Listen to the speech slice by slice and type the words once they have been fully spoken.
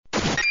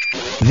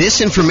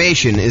This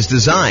information is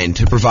designed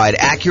to provide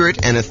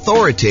accurate and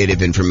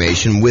authoritative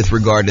information with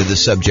regard to the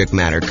subject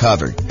matter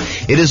covered.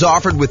 It is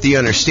offered with the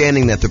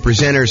understanding that the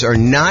presenters are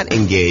not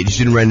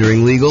engaged in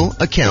rendering legal,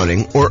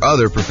 accounting, or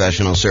other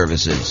professional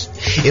services.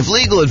 If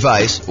legal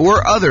advice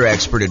or other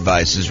expert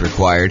advice is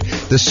required,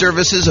 the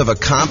services of a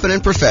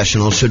competent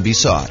professional should be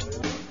sought.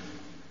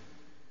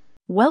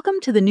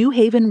 Welcome to the New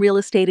Haven Real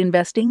Estate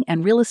Investing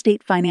and Real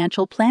Estate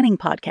Financial Planning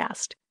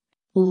Podcast.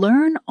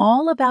 Learn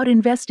all about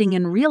investing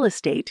in real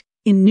estate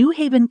in New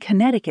Haven,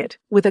 Connecticut,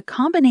 with a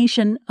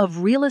combination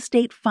of real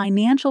estate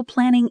financial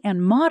planning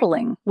and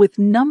modeling with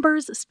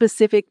numbers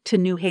specific to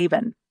New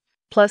Haven,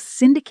 plus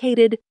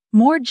syndicated,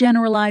 more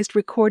generalized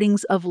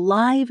recordings of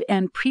live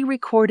and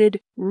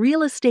pre-recorded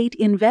real estate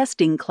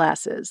investing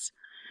classes.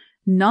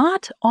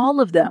 Not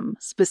all of them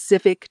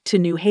specific to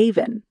New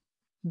Haven.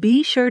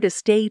 Be sure to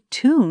stay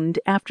tuned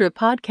after a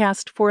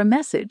podcast for a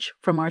message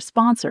from our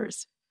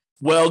sponsors.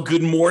 Well,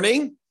 good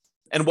morning.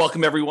 And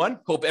welcome, everyone.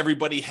 Hope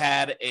everybody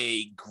had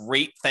a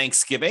great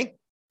Thanksgiving.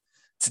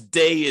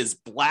 Today is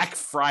Black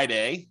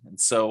Friday, and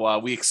so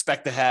we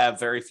expect to have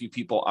very few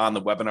people on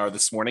the webinar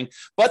this morning.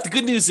 But the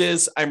good news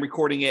is I'm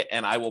recording it,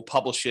 and I will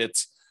publish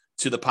it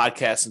to the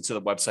podcast and to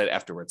the website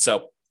afterwards.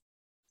 So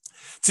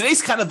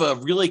today's kind of a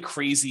really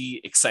crazy,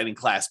 exciting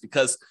class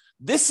because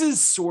this is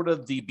sort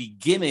of the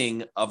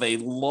beginning of a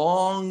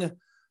long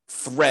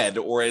thread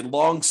or a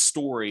long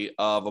story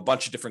of a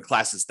bunch of different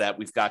classes that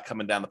we've got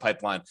coming down the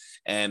pipeline.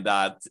 And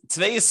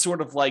today is sort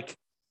of like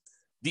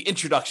the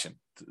introduction.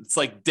 It's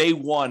like day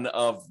one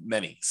of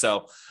many.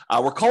 So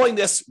we're calling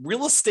this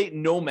Real Estate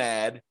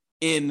Nomad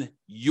in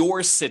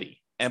Your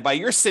City. And by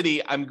your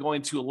city, I'm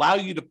going to allow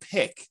you to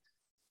pick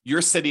your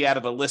city out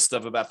of a list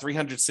of about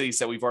 300 cities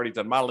that we've already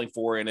done modeling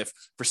for. And if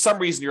for some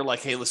reason you're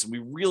like, hey, listen, we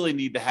really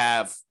need to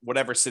have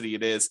whatever city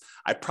it is,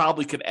 I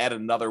probably could add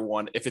another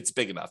one if it's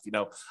big enough. You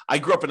know, I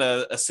grew up in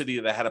a city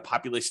that had a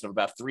population of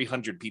about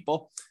 300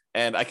 people.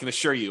 And I can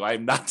assure you,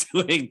 I'm not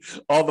doing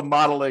all the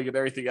modeling and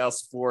everything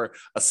else for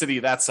a city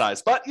that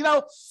size. But, you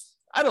know,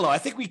 I don't know. I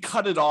think we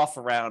cut it off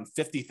around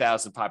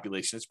 50,000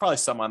 population. There's probably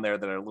some on there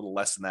that are a little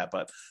less than that,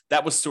 but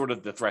that was sort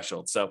of the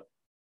threshold. So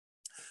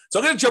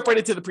I'm going to jump right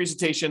into the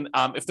presentation.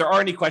 If there are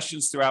any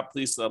questions throughout,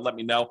 please let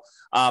me know.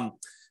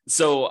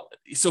 So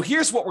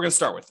here's what we're going to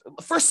start with.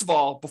 First of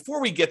all, before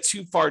we get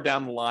too far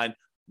down the line,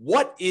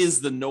 what is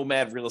the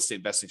Nomad real estate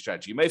investing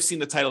strategy? You may have seen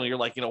the title and you're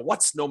like, you know,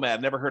 what's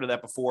Nomad? Never heard of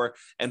that before.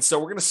 And so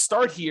we're going to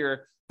start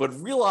here, but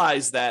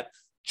realize that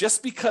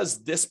just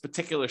because this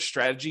particular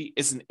strategy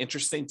isn't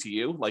interesting to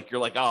you, like you're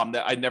like, oh,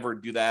 I'd never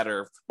do that,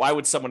 or why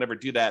would someone ever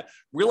do that?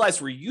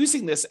 Realize we're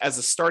using this as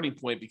a starting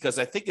point because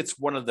I think it's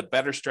one of the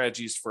better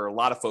strategies for a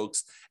lot of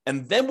folks.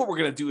 And then what we're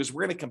going to do is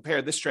we're going to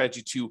compare this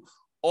strategy to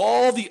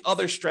all the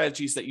other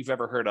strategies that you've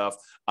ever heard of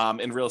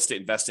in real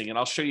estate investing. And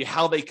I'll show you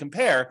how they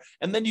compare.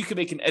 And then you can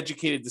make an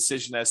educated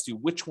decision as to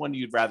which one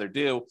you'd rather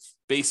do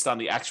based on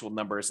the actual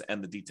numbers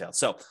and the details.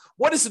 So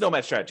what is the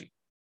Nomad strategy?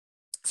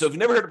 So if you've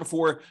never heard it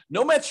before,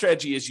 Nomad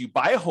strategy is you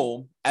buy a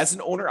home as an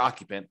owner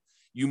occupant,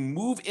 you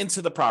move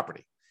into the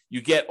property,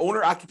 you get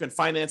owner occupant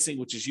financing,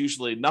 which is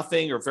usually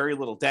nothing or very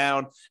little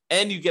down,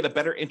 and you get a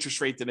better interest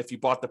rate than if you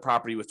bought the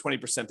property with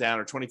 20% down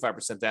or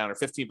 25% down or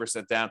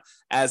 15% down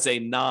as a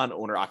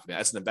non-owner occupant,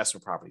 as an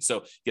investment property.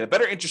 So you get a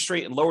better interest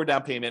rate and lower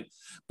down payment,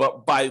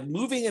 but by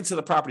moving into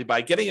the property,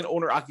 by getting an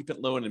owner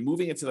occupant loan and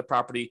moving into the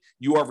property,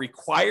 you are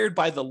required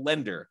by the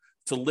lender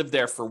to live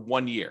there for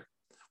 1 year.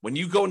 When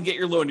you go and get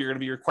your loan, you're going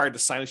to be required to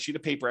sign a sheet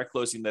of paper at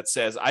closing that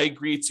says, I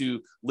agree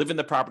to live in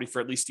the property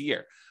for at least a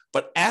year.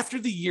 But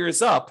after the year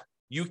is up,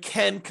 you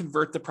can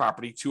convert the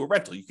property to a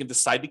rental. You can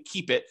decide to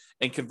keep it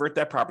and convert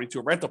that property to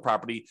a rental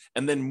property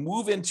and then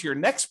move into your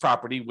next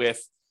property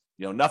with,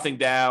 you know, nothing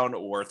down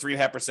or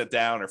 3.5%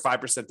 down or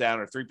 5%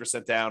 down or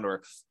 3% down,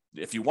 or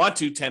if you want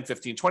to, 10,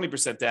 15,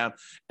 20% down,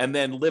 and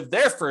then live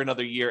there for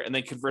another year and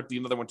then convert the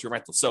another one to a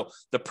rental. So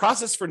the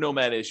process for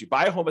Nomad is you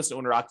buy a home as an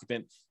owner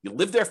occupant, you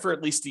live there for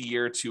at least a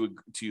year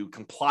to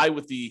comply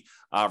with the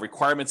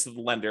requirements of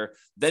the lender.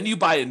 Then you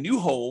buy a new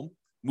home,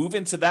 move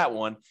into that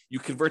one, you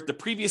convert the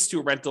previous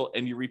to a rental,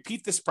 and you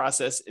repeat this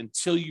process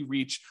until you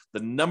reach the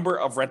number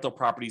of rental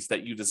properties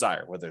that you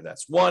desire, whether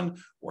that's 1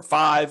 or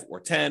 5 or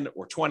 10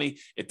 or 20,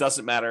 it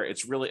doesn't matter.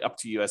 It's really up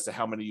to you as to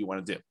how many you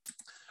want to do.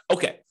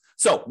 Okay.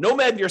 So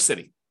Nomad in your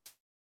city.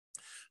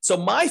 So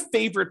my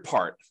favorite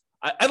part,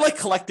 I like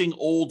collecting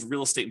old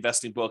real estate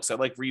investing books. I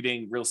like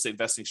reading real estate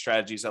investing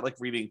strategies. I like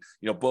reading,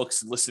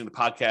 books and listening to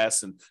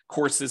podcasts and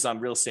courses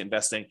on real estate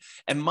investing.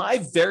 And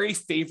my very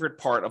favorite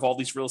part of all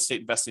these real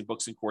estate investing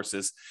books and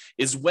courses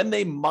is when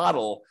they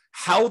model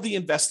how the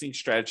investing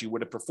strategy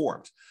would have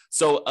performed.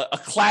 So a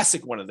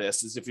classic one of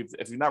this is if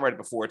you've not read it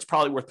before, it's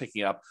probably worth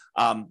picking up.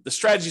 The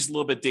strategy is a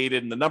little bit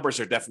dated and the numbers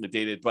are definitely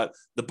dated, but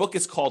the book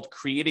is called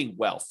Creating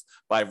Wealth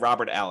by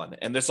Robert Allen.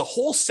 And there's a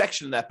whole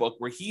section in that book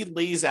where he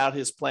lays out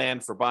his plan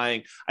for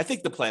buying. I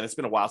think the plan, it's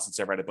been a while since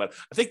I read it, but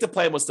I think the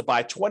plan was to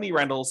buy 20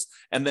 rentals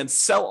and then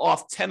sell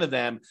off 10 of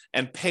them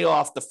and pay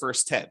off the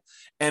first 10.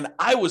 And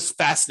I was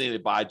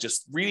fascinated by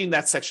just reading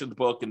that section of the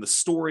book and the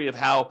story of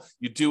how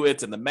you do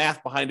it and the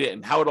math behind it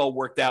and how it all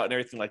worked out and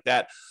everything like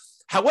that.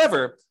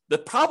 However, the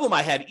problem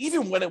I had,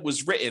 even when it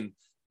was written,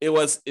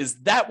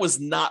 that was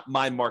not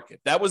my market.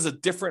 That was a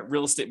different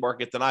real estate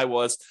market than I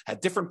was,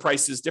 had different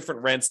prices, different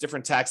rents,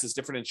 different taxes,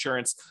 different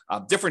insurance,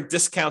 different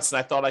discounts than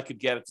I thought I could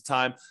get at the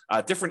time,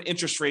 different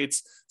interest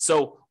rates.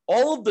 So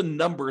all of the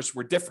numbers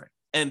were different.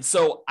 And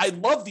so I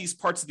love these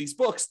parts of these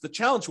books. The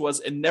challenge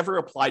was it never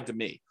applied to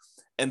me.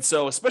 And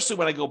so, especially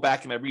when I go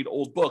back and I read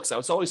old books, I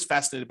was always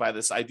fascinated by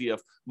this idea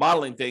of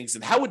modeling things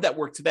and how would that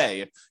work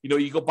today? If,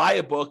 you go buy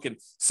a book and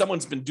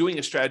someone's been doing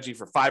a strategy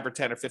for 5 or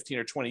 10 or 15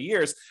 or 20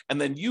 years,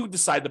 and then you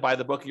decide to buy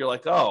the book and you're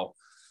like, oh,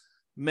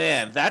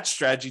 man, that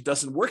strategy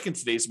doesn't work in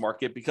today's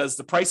market because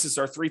the prices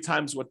are 3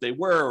 times what they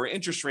were, or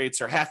interest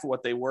rates are half of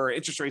what they were.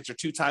 Interest rates are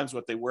 2 times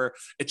what they were.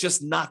 It's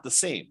just not the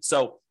same.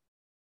 So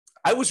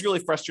I was really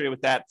frustrated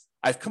with that.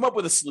 I've come up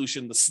with a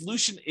solution. The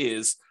solution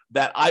is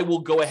that I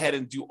will go ahead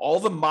and do all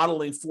the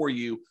modeling for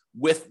you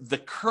with the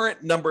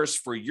current numbers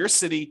for your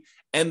city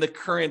and the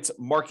current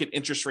market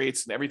interest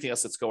rates and everything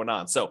else that's going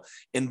on. So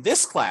in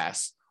this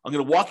class, I'm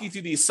going to walk you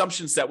through the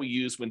assumptions that we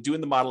use when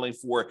doing the modeling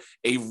for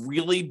a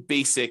really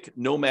basic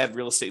Nomad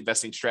real estate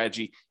investing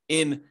strategy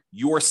in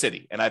your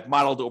city. And I've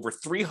modeled over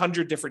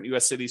 300 different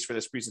US cities for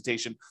this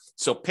presentation.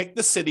 So pick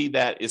the city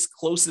that is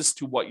closest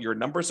to what your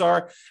numbers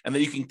are, and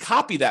then you can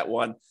copy that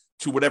one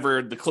to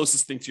whatever the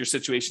closest thing to your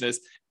situation is.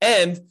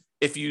 And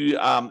if you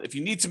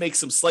need to make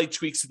some slight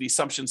tweaks to the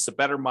assumptions to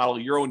better model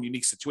your own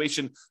unique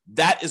situation,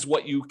 that is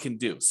what you can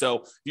do.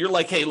 So you're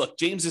like, hey, look,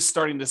 James is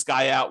starting this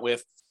guy out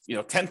with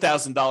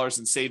 $10,000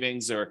 in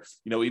savings, or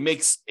he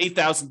makes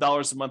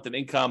 $8,000 a month in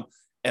income,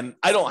 and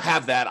I don't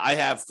have that. I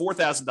have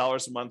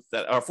 $4,000 a month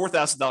or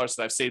 $4,000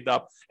 that I've saved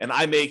up, and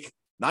I make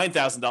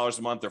 $9,000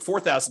 a month or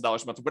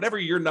 $4,000 a month, whatever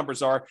your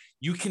numbers are.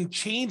 You can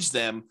change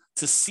them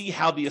to see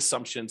how the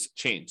assumptions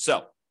change.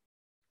 So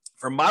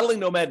for modeling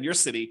Nomad in your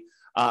city,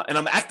 and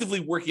I'm actively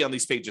working on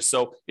these pages.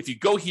 So if you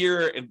go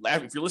here and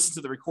if you're listening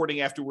to the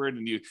recording afterward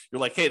and you're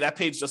like, hey, that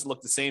page doesn't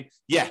look the same.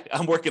 Yeah,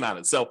 I'm working on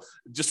it. So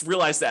just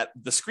realize that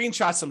the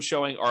screenshots I'm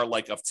showing are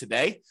like of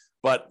today,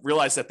 but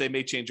realize that they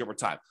may change over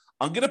time.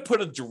 I'm going to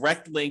put a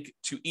direct link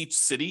to each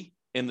city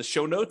in the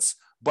show notes.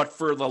 But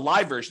for the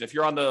live version, if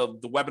you're on the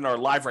webinar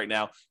live right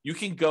now, you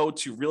can go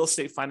to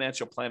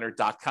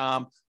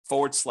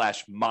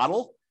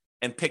realestatefinancialplanner.com/model.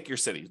 and pick your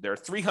city. There are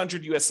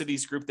 300 US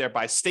cities grouped there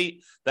by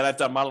state that I've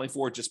done modeling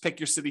for. Just pick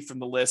your city from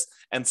the list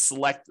and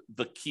select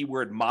the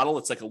keyword model.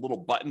 It's like a little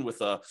button with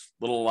a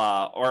little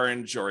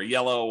orange or a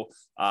yellow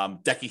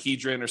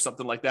decahedron or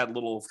something like that, a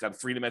little kind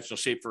of 3-dimensional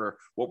shape for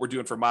what we're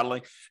doing for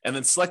modeling. And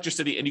then select your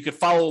city, and you can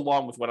follow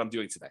along with what I'm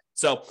doing today.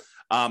 So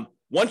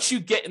once you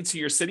get into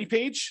your city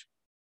page,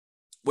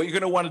 what you're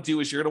going to want to do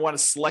is you're going to want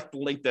to select the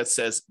link that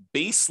says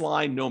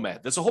Baseline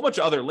Nomad. There's a whole bunch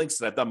of other links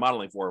that I've done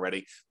modeling for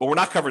already, but we're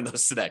not covering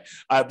those today.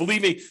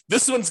 Believe me,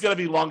 this one's going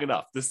to be long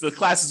enough. The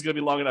class is going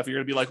to be long enough. You're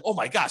going to be like, oh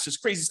my gosh, there's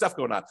crazy stuff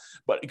going on.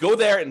 But go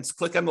there and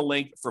click on the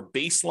link for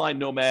Baseline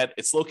Nomad.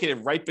 It's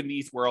located right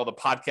beneath where all the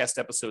podcast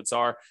episodes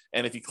are.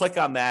 And if you click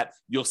on that,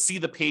 you'll see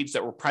the page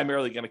that we're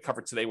primarily going to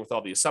cover today with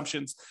all the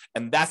assumptions.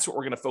 And that's what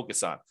we're going to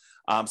focus on.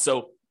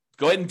 So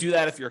go ahead and do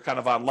that if you're kind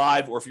of on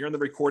live, or if you're in the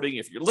recording.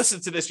 If you're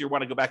listening to this, you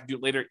want to go back and do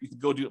it later, you can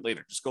go do it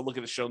later. Just go look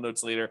at the show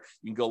notes later.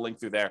 You can go link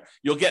through there.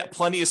 You'll get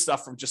plenty of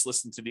stuff from just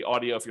listening to the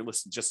audio if you're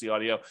listening to just the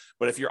audio.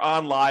 But if you're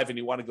on live and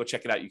you want to go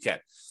check it out, you can.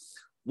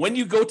 When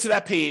you go to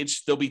that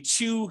page, there'll be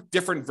 2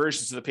 different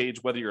versions of the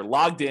page, whether you're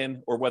logged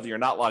in or whether you're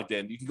not logged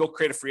in. You can go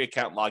create a free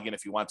account and log in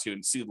if you want to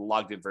and see the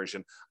logged in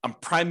version. I'm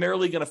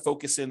primarily going to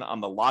focus in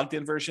on the logged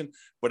in version,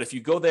 but if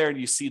you go there and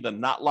you see the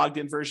not logged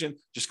in version,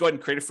 just go ahead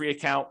and create a free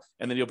account,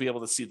 and then you'll be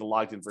able to see the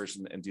logged in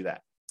version and do that.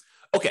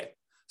 Okay,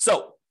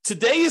 so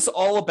today is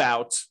all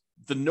about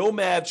the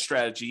Nomad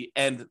strategy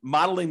and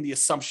modeling the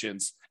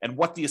assumptions and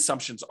what the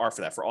assumptions are for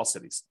that for all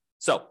cities.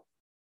 So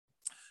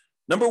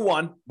number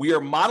 1, we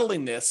are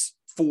modeling this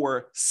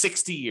for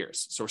 60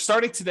 years. So we're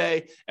starting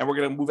today, and we're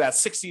going to move out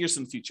 60 years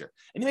in the future.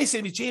 And you may say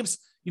to me, James,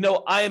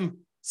 I'm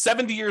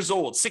 70 years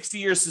old. 60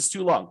 years is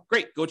too long.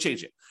 Great, go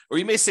change it. Or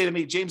you may say to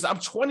me, James, I'm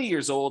 20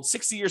 years old.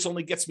 60 years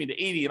only gets me to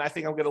 80, and I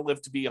think I'm going to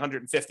live to be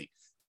 150.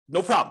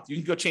 No problem. You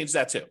can go change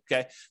that too,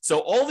 okay? So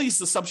all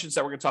these assumptions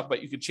that we're going to talk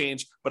about, you can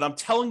change, but I'm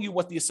telling you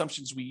what the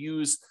assumptions we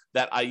use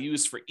that I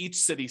use for each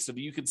city so that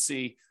you can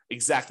see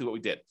exactly what we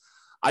did.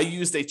 I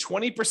used a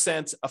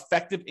 20%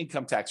 effective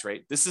income tax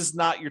rate. This is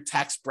not your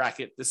tax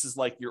bracket. This is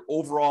like your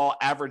overall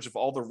average of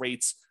all the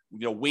rates,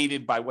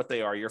 weighted by what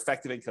they are, your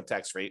effective income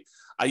tax rate.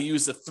 I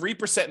used a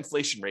 3%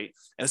 inflation rate.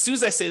 And as soon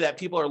as I say that,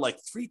 people are like,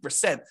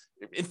 3%?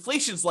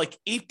 Inflation's like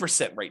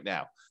 8% right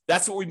now.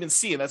 That's what we've been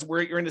seeing. That's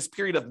where you're in this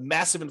period of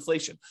massive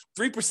inflation.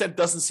 3%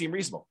 doesn't seem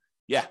reasonable.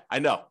 Yeah, I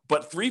know.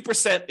 But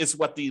 3% is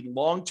what the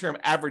long-term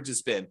average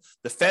has been.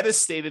 The Fed has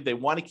stated they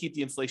want to keep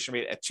the inflation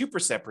rate at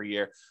 2% per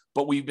year,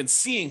 but we've been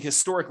seeing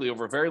historically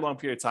over a very long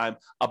period of time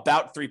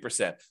about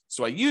 3%.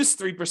 So I used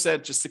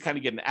 3% just to kind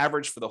of get an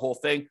average for the whole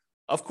thing.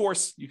 Of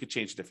course, you could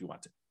change it if you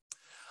want to.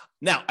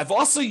 Now, I've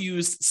also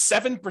used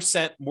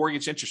 7%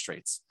 mortgage interest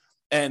rates.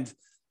 And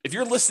if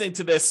you're listening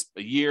to this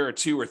a year or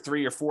two or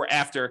three or four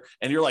after,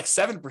 and you're like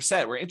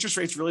 7%, were interest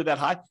rates really that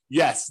high?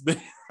 Yes,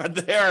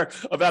 they're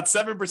about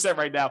 7%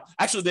 right now.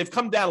 Actually, they've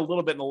come down a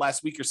little bit in the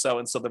last week or so.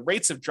 And so the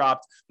rates have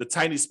dropped the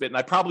tiniest bit. And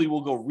I probably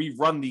will go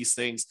rerun these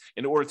things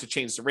in order to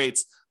change the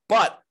rates.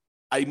 But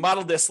I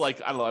modeled this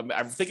like, I don't know,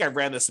 I think I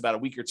ran this about a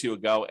week or two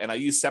ago, and I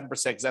used 7%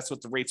 because that's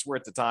what the rates were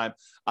at the time.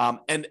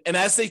 And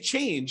as they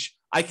change,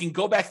 I can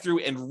go back through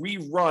and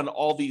rerun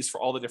all these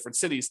for all the different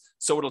cities,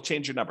 so it'll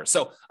change your number.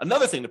 So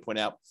another thing to point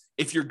out,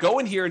 if you're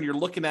going here and you're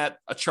looking at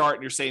a chart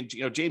and you're saying,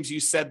 James, you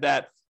said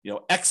that,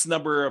 X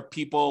number of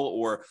people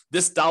or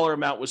this dollar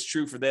amount was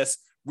true for this,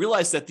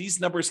 realize that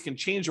these numbers can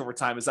change over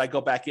time as I go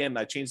back in and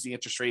I change the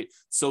interest rate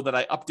so that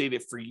I update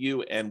it for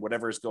you and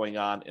whatever is going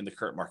on in the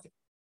current market.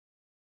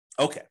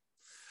 Okay.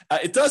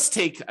 It does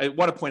take, I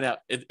want to point out,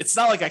 it's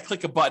not like I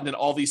click a button and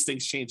all these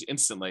things change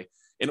instantly.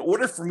 In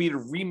order for me to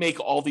remake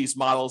all these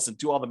models and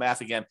do all the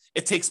math again,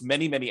 it takes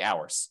many, many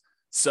hours.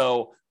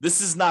 So this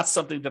is not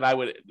something that I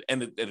would,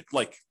 and it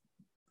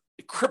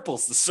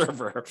cripples the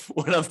server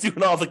when I'm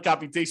doing all the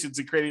computations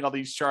and creating all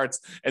these charts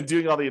and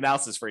doing all the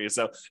analysis for you.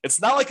 So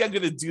it's not like I'm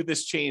going to do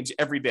this change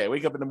every day. I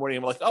wake up in the morning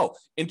and I'm like, oh,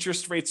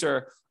 interest rates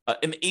are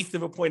an eighth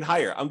of a point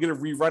higher. I'm going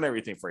to rerun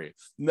everything for you.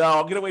 No,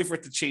 I'm going to wait for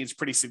it to change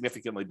pretty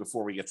significantly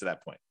before we get to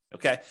that point.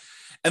 Okay.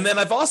 And then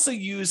I've also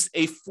used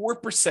a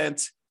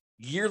 4%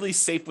 yearly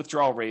safe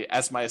withdrawal rate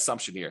as my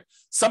assumption here.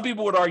 Some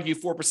people would argue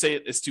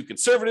 4% is too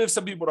conservative.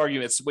 Some people would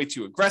argue it's way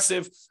too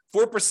aggressive.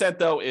 4%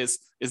 though is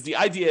the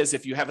idea is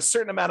if you have a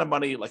certain amount of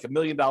money, like $1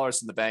 million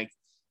in the bank,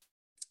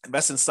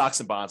 invest in stocks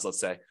and bonds,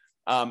 let's say,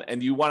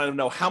 and you want to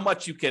know how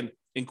much you can,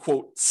 in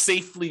quote,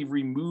 safely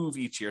remove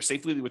each year,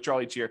 safely withdraw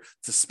each year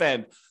to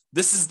spend.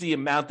 This is the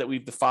amount that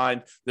we've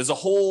defined. There's a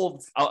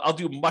whole, I'll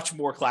do much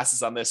more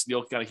classes on this and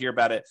you'll kind of hear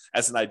about it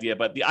as an idea.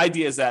 But the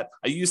idea is that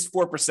I used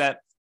 4%.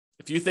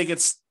 If you think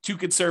it's too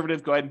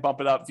conservative, go ahead and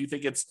bump it up. If you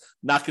think it's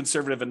not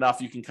conservative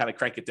enough, you can kind of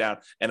crank it down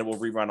and it will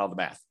rerun all the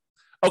math.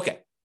 Okay.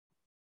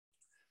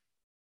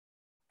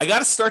 I got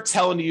to start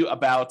telling you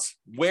about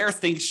where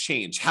things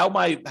change, how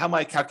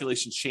my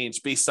calculations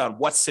change based on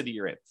what city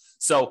you're in.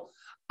 So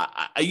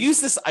I use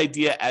this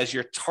idea as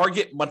your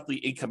target monthly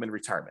income in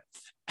retirement.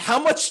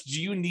 How much do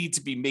you need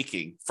to be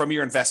making from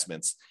your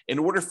investments in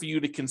order for you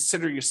to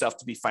consider yourself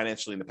to be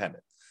financially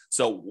independent?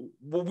 So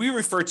what we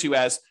refer to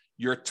as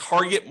your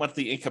target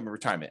monthly income in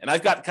retirement. And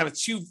I've got kind of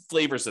two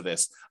flavors of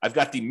this. I've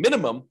got the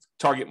minimum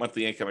target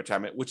monthly income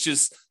retirement, which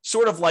is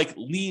sort of like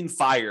lean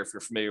fire, if you're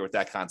familiar with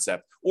that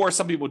concept, or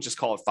some people just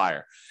call it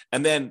fire.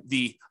 And then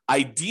the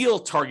ideal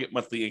target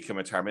monthly income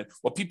retirement,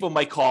 what people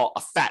might call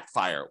a fat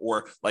fire,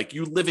 or like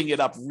you living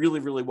it up really,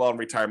 really well in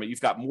retirement.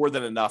 You've got more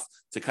than enough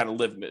to kind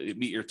of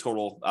meet your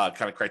total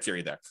kind of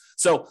criteria there.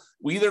 So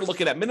we either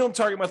look at minimum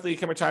target monthly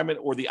income retirement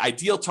or the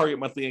ideal target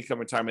monthly income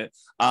retirement.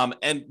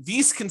 And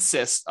these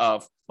consist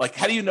of, like,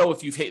 how do you know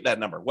if you've hit that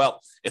number?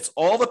 Well, it's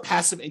all the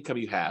passive income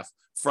you have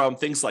from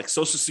things like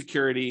Social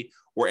Security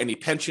or any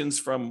pensions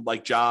from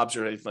like jobs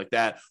or anything like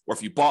that, or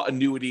if you bought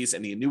annuities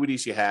and the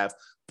annuities you have,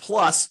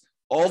 plus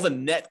all the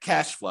net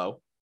cash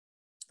flow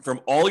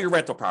from all your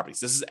rental properties.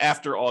 This is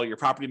after all your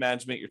property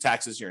management, your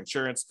taxes, your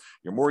insurance,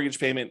 your mortgage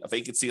payment, a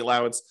vacancy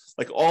allowance,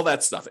 like all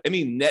that stuff.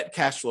 Any net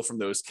cash flow from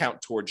those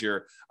count towards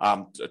your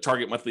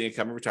target monthly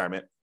income in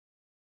retirement.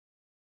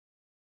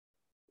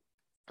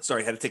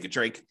 Sorry, I had to take a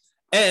drink.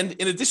 And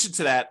in addition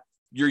to that,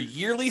 your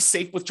yearly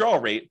safe withdrawal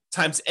rate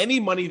times any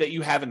money that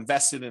you have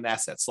invested in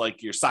assets,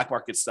 like your stock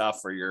market stuff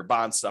or your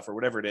bond stuff or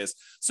whatever it is.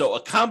 So a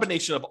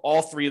combination of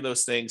all three of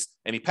those things,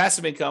 any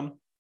passive income,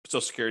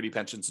 Social Security,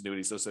 pensions,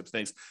 annuities, those types of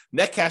things,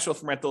 net cash flow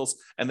from rentals,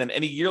 and then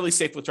any yearly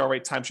safe withdrawal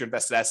rate times your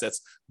invested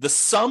assets. The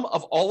sum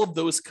of all of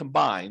those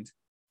combined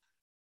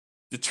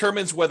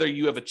determines whether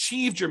you have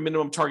achieved your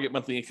minimum target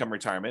monthly income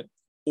retirement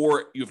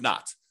or you have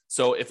not.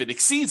 So if it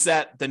exceeds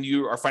that, then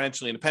you are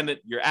financially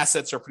independent. Your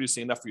assets are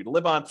producing enough for you to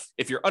live on.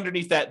 If you're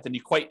underneath that, then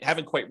you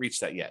haven't quite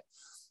reached that yet.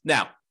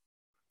 Now,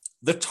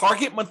 the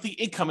target monthly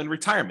income in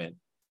retirement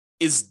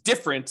is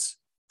different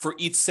for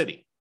each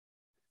city.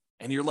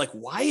 And you're like,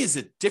 why is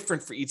it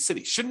different for each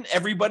city? Shouldn't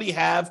everybody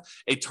have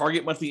a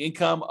target monthly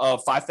income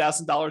of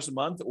 $5,000 a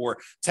month or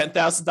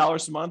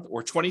 $10,000 a month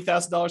or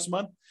 $20,000 a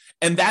month?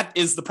 And that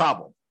is the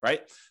problem,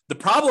 right? The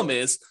problem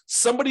is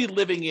somebody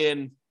living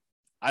in,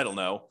 I don't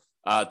know,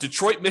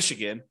 Detroit,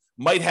 Michigan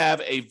might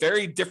have a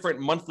very different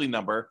monthly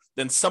number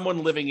than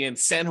someone living in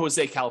San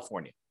Jose,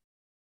 California.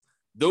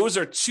 Those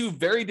are two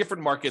very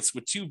different markets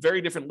with two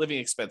very different living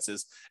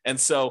expenses. And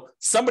so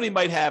somebody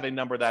might have a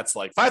number that's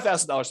like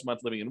 $5,000 a month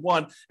living in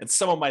one, and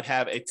someone might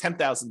have a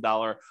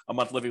 $10,000 a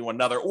month living in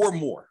another or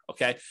more.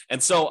 Okay.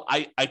 And so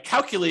I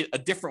calculate a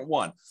different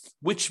one,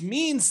 which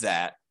means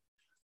that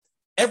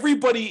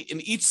everybody in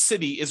each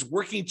city is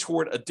working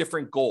toward a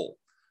different goal.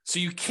 So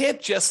you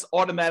can't just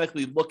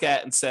automatically look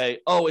at and say,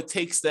 oh, it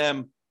takes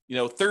them,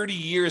 30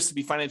 years to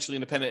be financially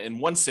independent in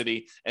one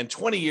city and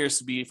 20 years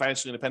to be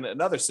financially independent in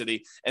another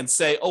city and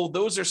say, oh,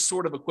 those are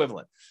sort of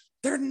equivalent.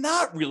 they're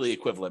not really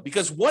equivalent,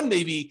 because one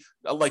may be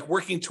like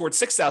working towards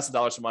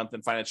 $6,000 a month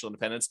in financial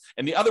independence,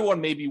 and the other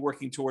one may be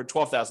working toward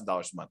 $12,000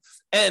 a month.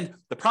 And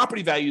the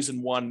property values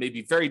in one may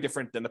be very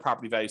different than the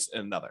property values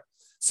in another.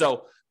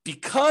 So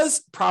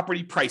because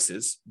property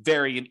prices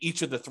vary in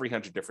each of the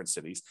 300 different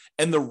cities,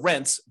 and the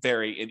rents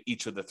vary in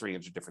each of the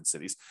 300 different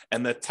cities,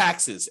 and the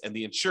taxes and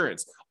the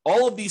insurance,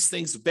 all of these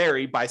things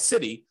vary by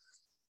city,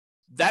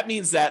 that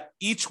means that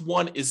each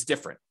one is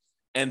different.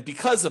 And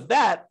because of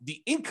that,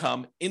 the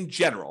income in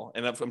general,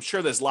 and I'm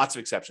sure there's lots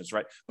of exceptions,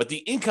 right? But the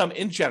income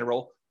in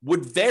general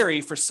would vary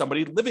for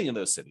somebody living in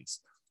those cities.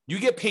 You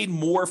get paid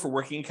more for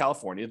working in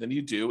California than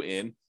you do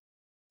in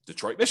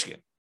Detroit, Michigan,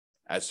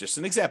 as just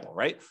an example,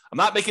 right? I'm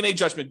not making any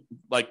judgment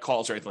like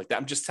calls or anything like that.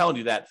 I'm just telling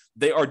you that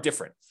they are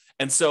different.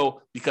 And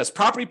so because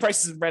property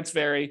prices and rents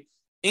vary,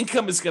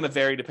 income is going to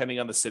vary depending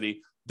on the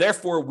city.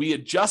 Therefore, we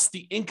adjust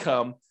the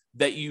income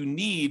that you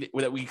need,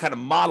 or that we kind of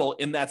model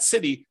in that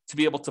city to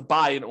be able to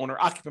buy an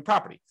owner-occupant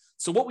property.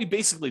 So what we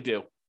basically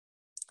do,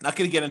 not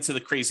going to get into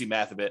the crazy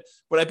math of it,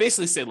 but I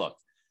basically say, look,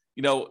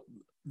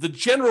 the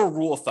general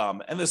rule of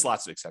thumb, and there's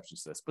lots of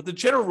exceptions to this, but the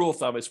general rule of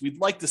thumb is we'd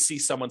like to see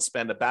someone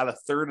spend about a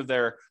third of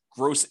their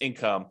gross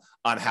income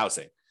on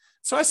housing.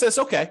 So I says,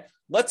 okay,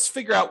 let's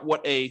figure out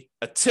what a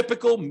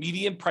typical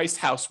median priced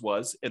house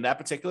was in that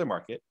particular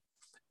market,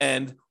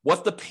 and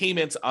what the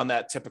payment on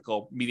that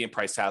typical median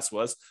priced house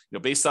was,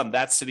 based on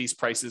that city's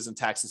prices and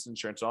taxes,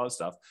 insurance, and all that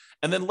stuff.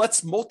 And then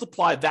let's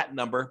multiply that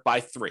number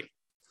by 3.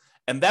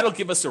 And that'll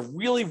give us a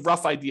really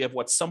rough idea of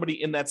what somebody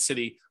in that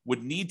city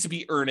would need to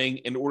be earning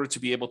in order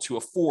to be able to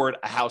afford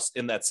a house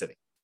in that city.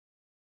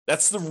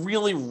 That's the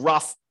really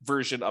rough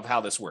version of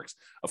how this works.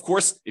 Of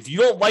course, if you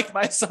don't like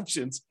my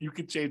assumptions, you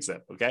can change them,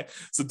 okay?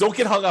 So don't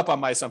get hung up on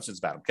my assumptions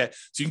about them, okay?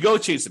 So you can go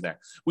change them there.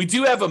 We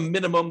do have a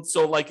minimum.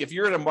 So like if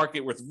you're in a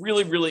market with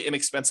really, really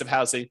inexpensive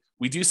housing,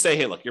 we do say,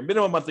 hey, look, your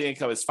minimum monthly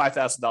income is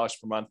 $5,000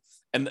 per month.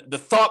 And the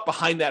thought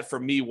behind that for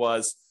me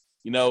was,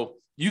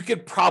 you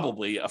could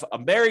probably, a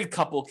married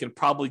couple can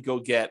probably go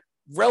get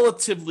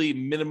relatively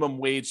minimum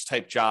wage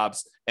type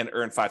jobs and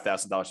earn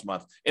 $5,000 a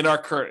month in our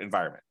current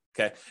environment.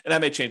 Okay. And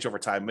that may change over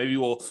time.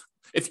 Maybe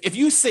if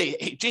you say,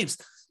 hey, James,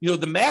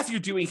 the math you're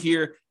doing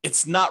here,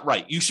 it's not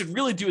right. You should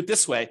really do it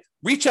this way.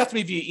 Reach out to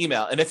me via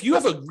email. And if you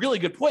have a really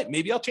good point,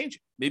 maybe I'll change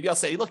it. Maybe I'll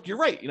say, look, you're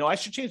right. I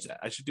should change that.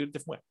 I should do it a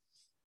different way.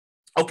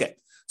 Okay.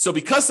 So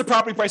because the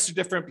property prices are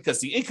different, because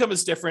the income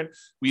is different,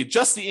 we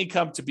adjust the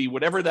income to be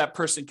whatever that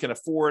person can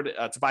afford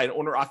to buy an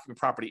owner-occupant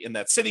property in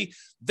that city.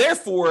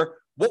 Therefore,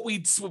 what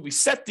we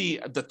set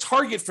the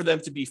target for them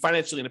to be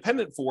financially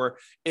independent for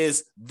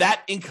is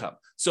that income.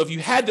 So if you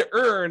had to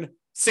earn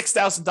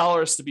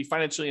 $6,000 to be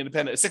financially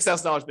independent,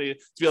 $6,000 to be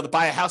able to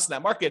buy a house in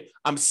that market,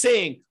 I'm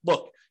saying,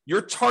 look,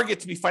 your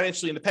target to be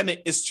financially independent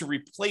is to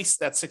replace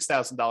that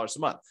 $6,000 a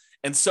month.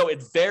 And so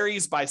it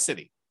varies by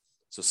city.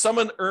 So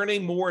someone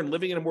earning more and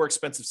living in a more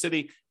expensive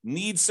city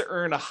needs to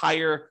earn a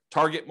higher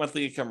target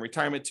monthly income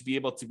retirement to be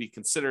able to be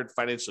considered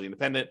financially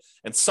independent.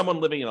 And someone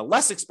living in a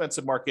less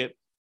expensive market,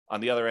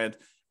 on the other end,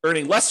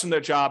 earning less from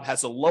their job,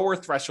 has a lower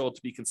threshold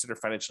to be considered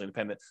financially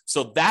independent.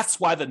 So that's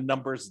why the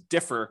numbers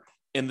differ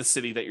in the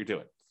city that you're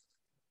doing.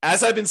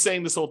 As I've been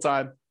saying this whole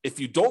time, if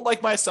you don't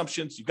like my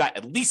assumptions, you've got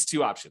at least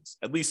 2 options,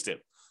 at least 2.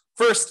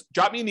 First,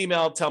 drop me an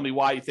email, tell me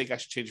why you think I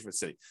should change it for the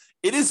city.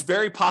 It is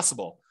very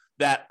possible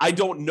that I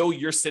don't know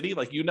your city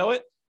like you know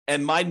it,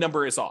 and my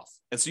number is off.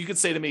 And so you could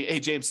say to me, hey,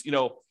 James,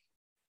 your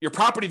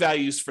property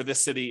values for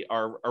this city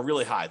are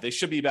really high. They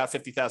should be about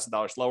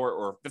 $50,000 lower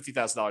or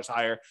 $50,000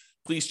 higher.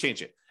 Please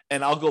change it.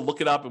 And I'll go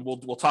look it up and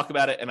we'll talk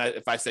about it. And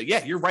if I say,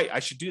 yeah, you're right,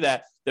 I should do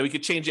that, then we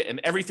could change it and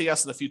everything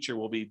else in the future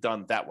will be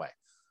done that way.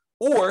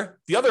 Or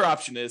the other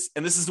option is,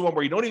 and this is the one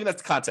where you don't even have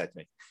to contact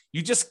me.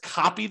 You just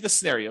copy the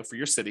scenario for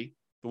your city,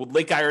 the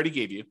link I already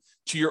gave you,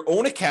 to your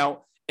own account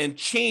and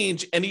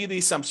change any of the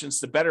assumptions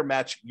to better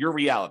match your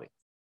reality.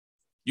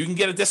 You can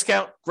get a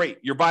discount. Great.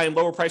 You're buying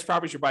lower price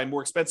properties. You're buying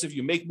more expensive.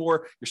 You make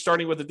more. You're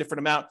starting with a different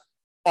amount.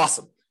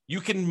 Awesome.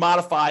 You can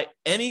modify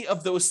any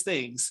of those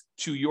things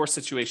to your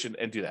situation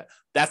and do that.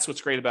 That's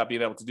what's great about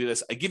being able to do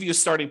this. I give you a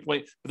starting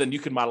point, but then you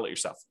can model it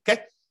yourself.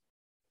 Okay.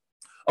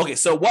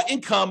 So what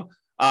income,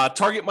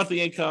 target monthly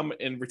income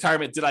in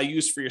retirement did I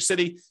use for your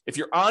city? If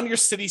you're on your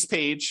city's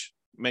page,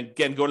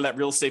 again, go to that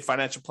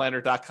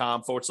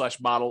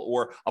realestatefinancialplanner.com/model,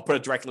 or I'll put a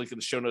direct link in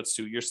the show notes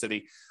to your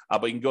city,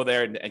 but you can go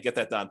there and get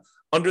that done.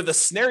 Under the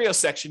scenario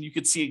section, you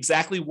can see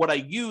exactly what I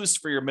used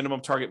for your minimum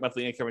target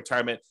monthly income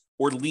retirement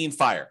or lean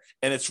fire.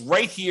 And it's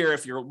right here.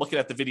 If you're looking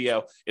at the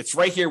video, it's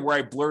right here where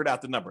I blurred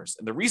out the numbers.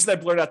 And the reason I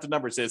blurred out the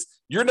numbers is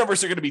your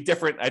numbers are going to be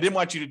different. I didn't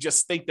want you to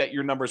just think that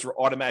your numbers were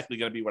automatically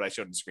going to be what I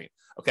showed on the screen.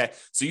 Okay.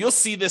 So you'll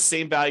see this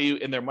same value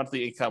in their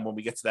monthly income when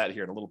we get to that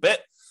here in a little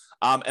bit.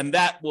 And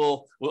that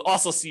we'll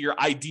also see your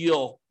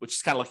ideal, which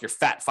is kind of like your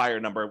fat fire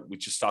number we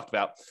just talked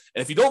about.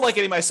 And if you don't like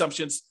any of my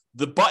assumptions,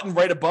 the button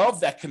right above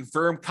that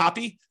confirm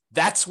copy,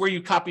 that's where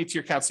you copy it to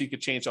your account so you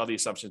could change all the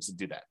assumptions and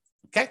do that.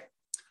 Okay.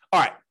 All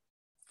right.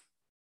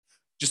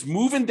 Just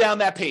moving down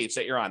that page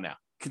that you're on now.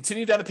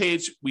 Continue down the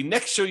page. We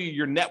next show you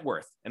your net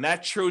worth, and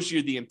that shows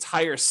you the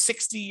entire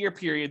 60-year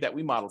period that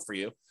we modeled for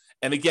you.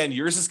 And again,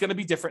 yours is going to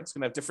be different. It's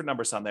going to have different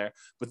numbers on there,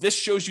 but this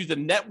shows you the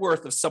net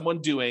worth of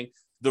someone doing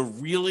the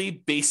really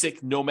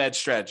basic nomad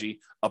strategy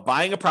of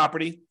buying a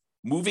property,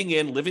 moving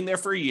in, living there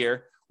for a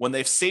year. When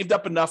they've saved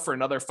up enough for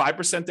another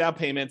 5% down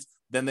payment,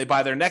 then they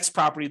buy their next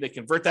property, they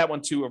convert that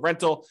one to a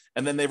rental,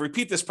 and then they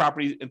repeat this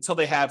property until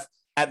they have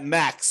at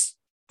max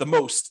the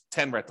most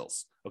 10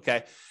 rentals.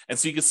 Okay. And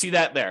so you can see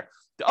that there.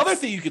 The other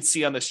thing you can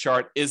see on this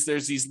chart is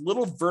there's these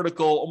little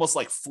vertical, almost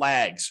like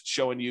flags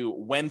showing you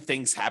when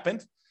things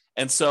happened.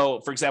 And so,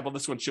 for example,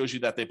 this one shows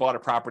you that they bought a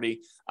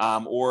property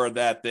or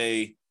that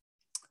they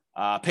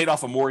paid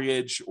off a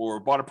mortgage or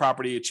bought a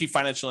property, achieved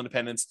financial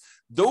independence.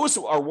 Those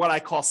are what I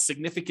call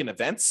significant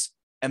events.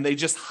 And they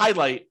just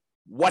highlight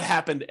what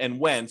happened and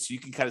when. So you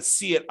can kind of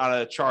see it on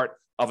a chart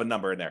of a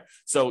number in there.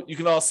 So you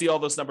can all see all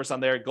those numbers on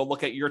there. Go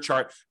look at your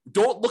chart.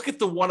 Don't look at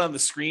the one on the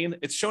screen.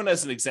 It's shown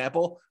as an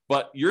example,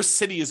 but your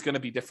city is going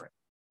to be different.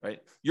 Right?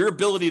 Your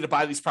ability to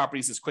buy these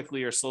properties as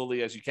quickly or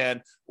slowly as you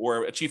can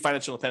or achieve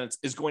financial independence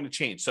is going to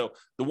change. So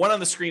the one on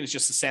the screen is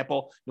just a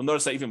sample. You'll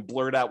notice I even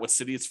blurred out what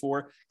city it's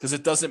for because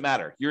it doesn't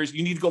matter. Yours,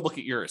 you need to go look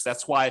at yours.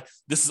 That's why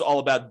this is all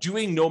about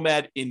doing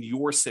Nomad in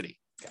your city.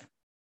 Okay.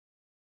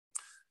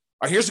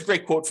 All right, here's a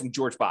great quote from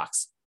George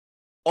Box.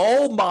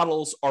 All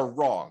models are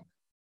wrong,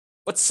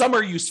 but some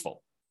are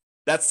useful.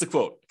 That's the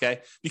quote, okay?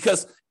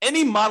 Because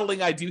any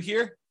modeling I do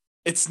here,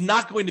 it's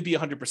not going to be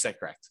 100%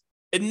 correct.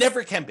 It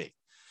never can be.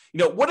 You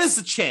know, what is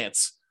the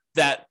chance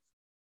that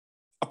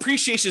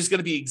appreciation is going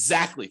to be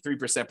exactly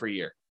 3% per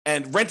year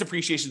and rent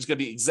appreciation is going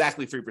to be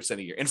exactly 3%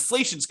 a year?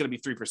 Inflation is going to be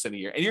 3% a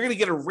year, and you're going to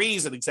get a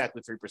raise at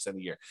exactly 3%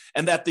 a year.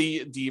 And that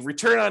the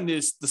return on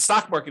the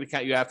stock market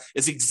account you have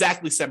is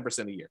exactly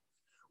 7% a year.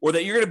 Or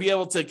that you're going to be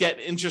able to get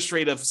interest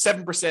rate of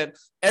 7%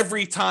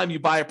 every time you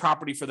buy a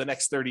property for the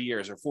next 30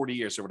 years or 40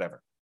 years or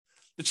whatever.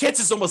 The chance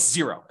is almost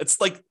zero. It's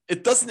like,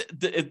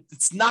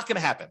 it's not going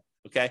to happen.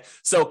 Okay.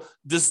 So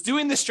does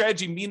doing this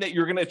strategy mean that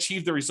you're going to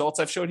achieve the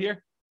results I've showed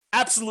here?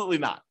 Absolutely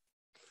not.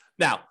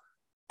 Now,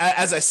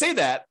 as I say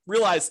that,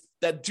 realize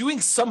that doing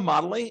some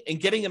modeling and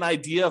getting an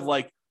idea of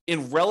like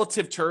in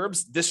relative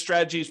terms, this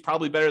strategy is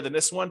probably better than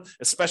this one,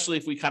 especially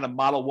if we kind of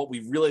model what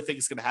we really think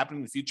is going to happen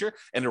in the future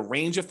and a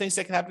range of things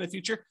that can happen in the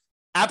future.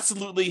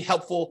 Absolutely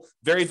helpful,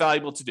 very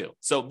valuable to do.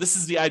 So this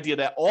is the idea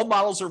that all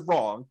models are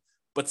wrong,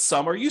 but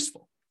some are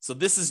useful. So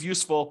this is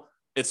useful.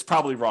 It's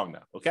probably wrong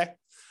now. Okay.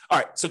 All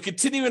right, so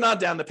continuing on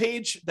down the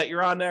page that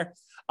you're on there,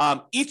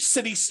 each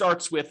city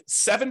starts with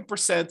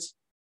 7%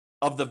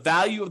 of the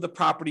value of the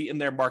property in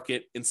their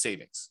market in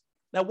savings.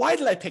 Now, why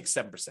did I pick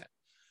 7%?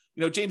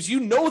 You know, James, you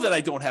know that I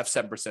don't have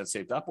 7%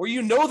 saved up, or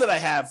you know that I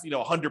have,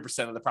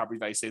 100% of the property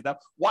value saved up.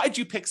 Why'd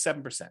you pick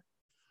 7%?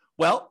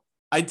 Well,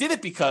 I did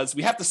it because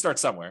we have to start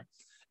somewhere.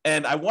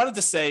 And I wanted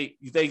to say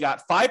they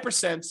got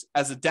 5%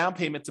 as a down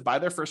payment to buy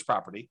their first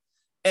property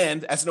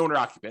and as an owner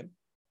occupant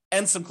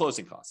and some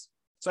closing costs.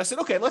 So I said,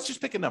 okay, let's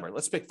just pick a number.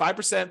 Let's pick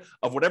 5%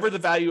 of whatever the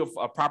value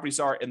of properties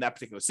are in that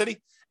particular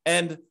city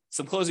and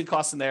some closing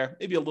costs in there,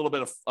 maybe a little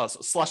bit of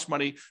slush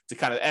money to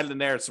kind of add in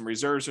there, some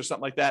reserves or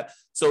something like that.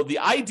 So the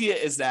idea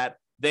is that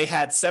they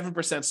had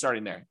 7%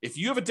 starting there. If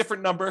you have a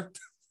different number,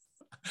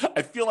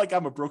 I feel like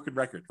I'm a broken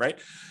record, right?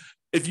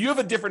 If you have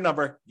a different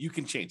number, you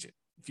can change it.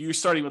 If you're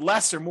starting with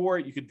less or more,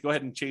 you could go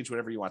ahead and change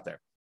whatever you want there.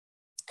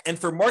 And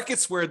for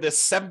markets where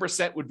this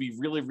 7% would be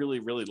really, really,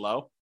 really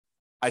low,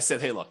 I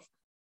said, hey, look,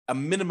 a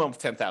minimum of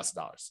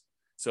 $10,000.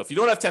 So if you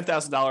don't have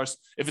 $10,000,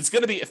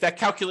 if that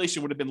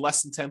calculation would have been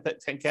less than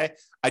 10K,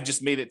 I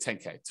just made it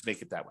 10K to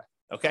make it that way.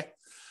 Okay.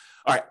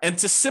 All right. And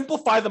to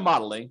simplify the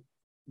modeling,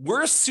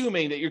 we're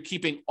assuming that you're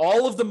keeping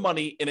all of the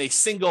money in a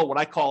single, what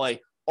I call a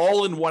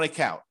all-in-one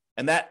account.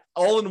 And that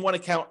all-in-one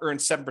account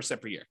earns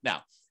 7% per year.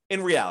 Now,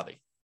 in reality,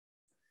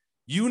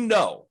 you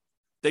know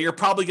that you're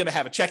probably going to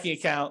have a checking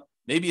account,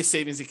 maybe a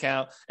savings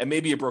account, and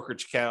maybe a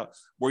brokerage account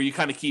where you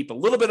kind of keep a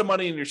little bit of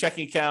money in your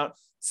checking account,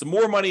 some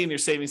more money in your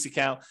savings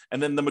account, and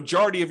then the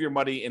majority of your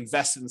money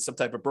invested in some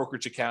type of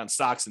brokerage account,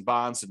 stocks and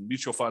bonds and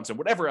mutual funds and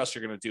whatever else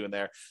you're going to do in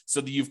there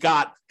so that you've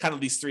got kind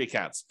of these three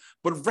accounts.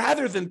 But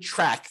rather than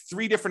track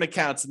three different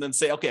accounts and then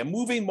say, okay, I'm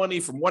moving money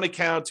from one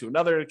account to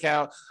another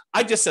account,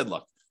 I just said,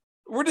 look,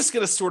 we're just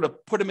going to sort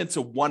of put them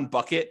into one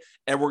bucket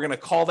and we're going to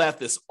call that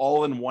this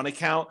all-in-one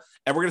account.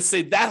 And we're going to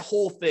say that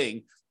whole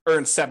thing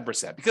earns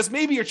 7% because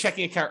maybe your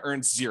checking account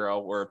earns 0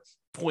 or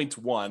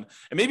 0.1, and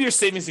maybe your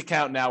savings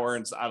account now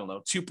earns,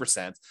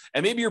 2%,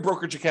 and maybe your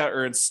brokerage account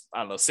earns,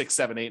 6,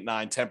 7, 8,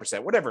 9,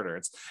 10%, whatever it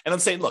earns. And I'm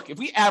saying, look, if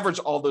we average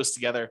all those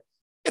together,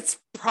 it's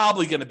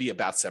probably going to be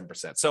about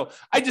 7%. So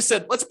I just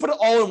said, let's put it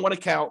all in one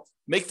account,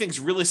 make things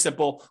really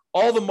simple.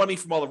 All the money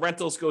from all the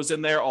rentals goes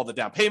in there. All the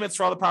down payments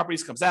for all the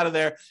properties comes out of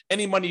there.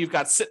 Any money you've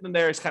got sitting in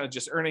there is kind of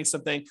just earning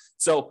something.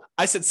 So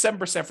I said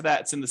 7% for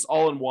that. It's in this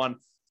all in one.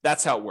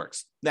 That's how it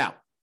works. Now,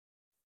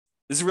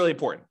 this is really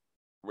important.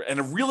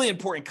 And a really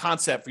important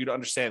concept for you to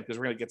understand, because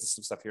we're going to get to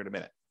some stuff here in a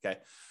minute. Okay.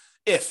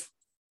 If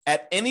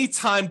at any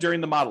time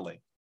during the modeling,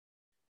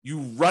 you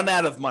run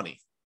out of money,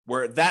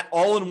 where that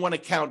all-in-one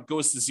account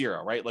goes to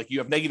zero, right? Like you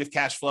have negative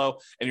cash flow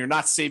and you're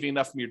not saving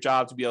enough from your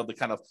job to be able to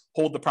kind of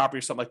hold the property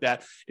or something like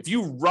that. If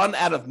you run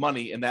out of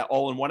money in that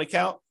all-in-one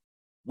account,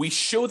 we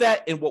show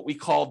that in what we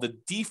call the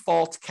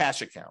default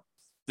cash account.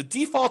 The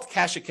default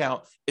cash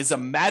account is a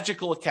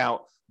magical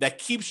account that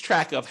keeps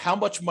track of how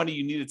much money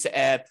you needed to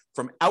add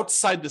from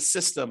outside the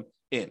system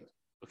in,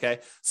 okay?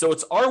 So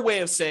it's our way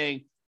of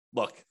saying,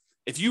 look,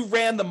 if you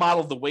ran the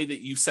model the way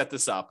that you set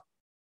this up,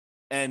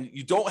 and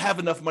you don't have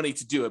enough money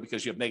to do it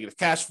because you have negative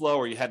cash flow,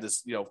 or you had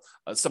this,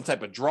 some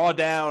type of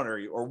drawdown,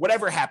 or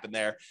whatever happened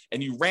there,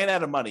 and you ran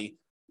out of money,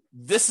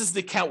 this is the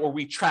account where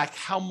we track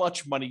how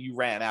much money you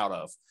ran out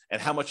of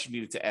and how much you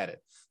needed to add it.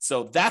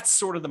 So that's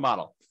sort of the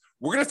model.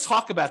 We're going to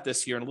talk about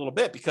this here in a little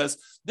bit, because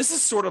this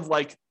is sort of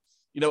like,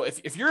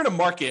 if you're in a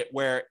market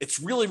where it's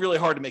really, really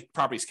hard to make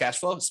properties cash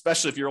flow,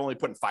 especially if you're only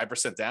putting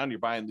 5% down, you're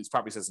buying these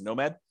properties as a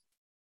Nomad,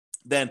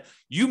 then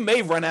you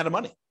may run out of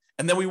money.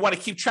 And then we want to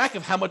keep track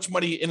of how much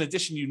money in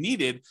addition you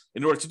needed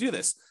in order to do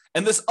this.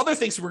 And there's other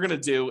things we're going to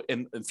do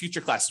in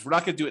future classes. We're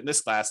not going to do it in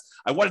this class.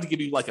 I wanted to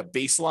give you like a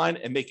baseline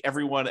and make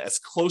everyone as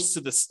close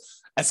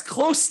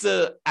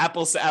to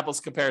apples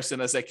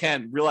comparison as I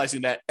can,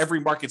 realizing that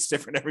every market's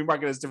different. Every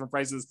market has different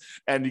prices,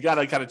 and you got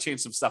to kind of change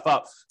some stuff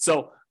up.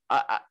 So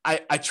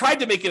I tried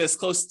to make it as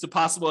close to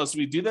possible as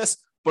we do this,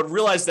 but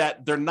realize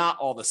that they're not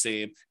all the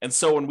same. And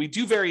so when we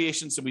do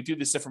variations and we do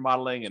this different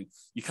modeling, and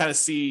you kind of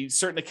see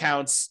certain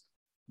accounts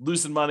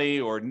losing money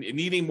or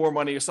needing more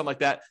money or something like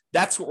that,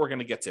 that's what we're going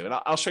to get to. And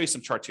I'll show you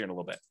some charts here in a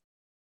little bit.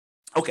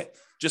 Okay,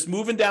 just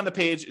moving down the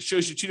page, it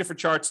shows you two different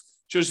charts.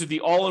 Shows you the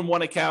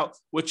all-in-one account,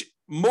 which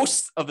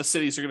most of the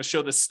cities are going to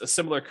show this a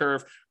similar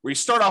curve, where you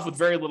start off with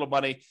very little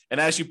money,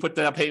 and as you put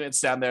the payments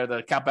down there, the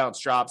account balance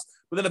drops.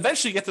 But then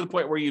eventually you get to the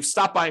point where you've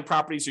stopped buying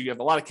properties, or you have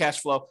a lot of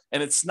cash flow,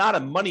 and it's not a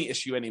money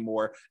issue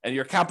anymore, and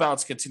your account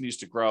balance continues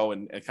to grow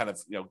and kind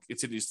of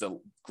continues to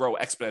grow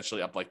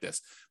exponentially up like this.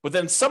 But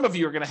then some of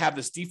you are going to have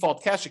this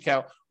default cash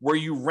account where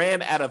you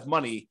ran out of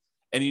money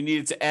and you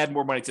needed to add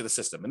more money to the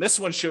system. And this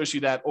one shows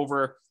you that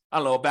over,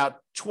 about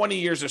 20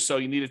 years or so,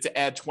 you needed to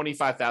add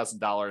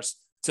 $25,000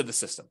 to the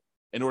system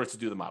in order to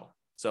do the model.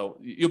 So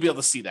you'll be able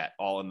to see that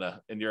all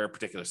in your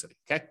particular city,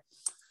 okay?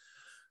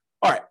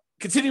 All right,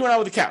 continuing on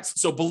with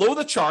accounts. So below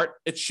the chart,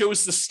 it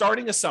shows the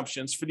starting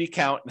assumptions for the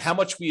account and how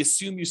much we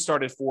assume you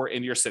started for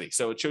in your city.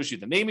 So it shows you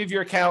the name of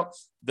your account.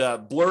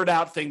 The blurred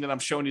out thing that I'm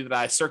showing you that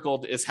I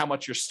circled is how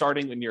much you're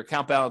starting in your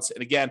account balance.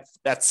 And again,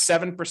 that's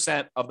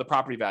 7% of the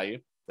property value.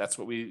 That's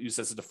what we use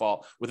as a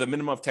default, with a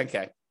minimum of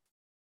 10K.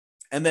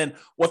 And then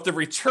what the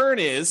return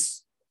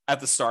is at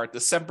the start, the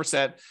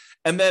 7%.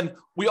 And then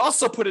we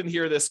also put in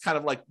here this kind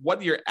of like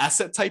what your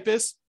asset type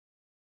is.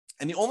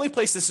 And the only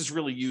place this is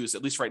really used,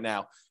 at least right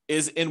now,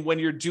 is in when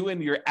you're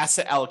doing your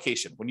asset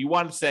allocation. When you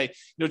want to say,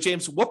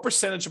 James, what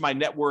percentage of my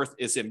net worth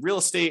is in real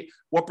estate?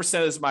 What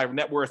percentage of my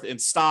net worth in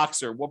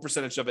stocks? Or what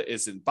percentage of it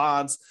is in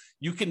bonds?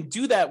 You can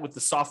do that with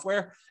the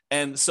software.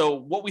 And so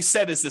what we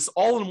said is this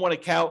all-in-one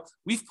account,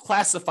 we've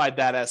classified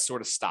that as sort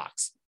of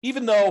stocks.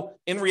 Even though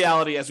in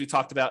reality, as we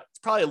talked about, it's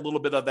probably a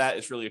little bit of that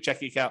is really your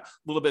checking account, a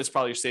little bit is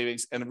probably your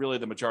savings, and really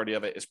the majority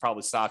of it is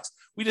probably stocks.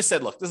 We just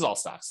said, look, this is all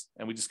stocks,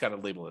 and we just kind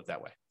of label it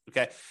that way,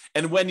 okay?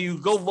 And when you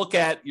go look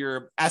at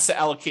your asset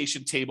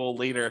allocation table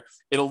later,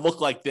 it'll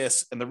look like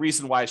this, and the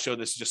reason why I show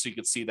this is just so you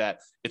can see that.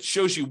 It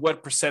shows you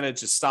what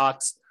percentage is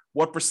stocks,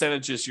 what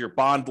percentage is your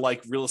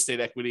bond-like real estate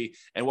equity,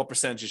 and what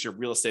percentage is your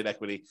real estate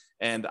equity.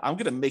 And I'm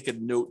going to make a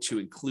note to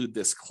include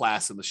this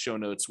class in the show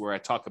notes where I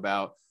talk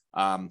about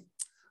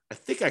I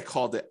think I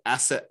called it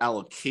asset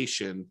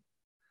allocation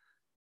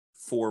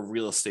for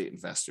real estate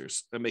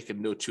investors. I make a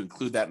note to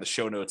include that in the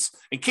show notes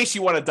in case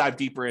you want to dive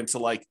deeper into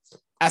like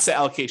asset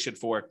allocation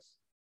for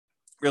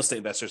real estate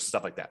investors and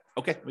stuff like that.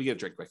 Okay, let me get a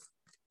drink quick.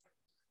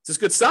 Is this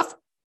good stuff?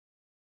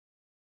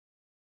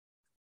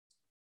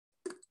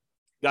 You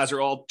guys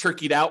are all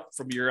turkeyed out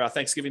from your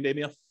Thanksgiving Day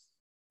meal?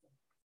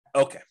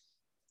 Okay.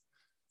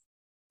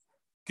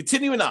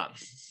 Continuing on.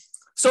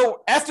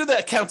 So after the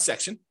account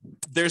section,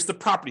 there's the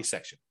property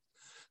section.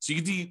 So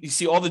you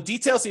see all the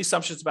details and the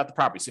assumptions about the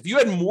property. So if you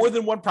had more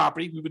than one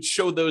property, we would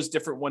show those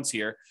different ones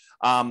here.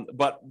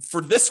 But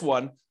for this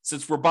one,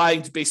 since we're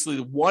buying basically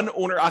the one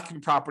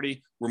owner-occupant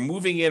property, we're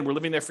moving in, we're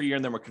living there for a year,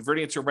 and then we're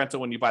converting it to a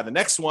rental when you buy the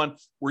next one,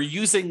 we're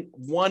using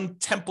one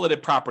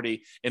templated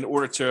property in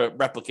order to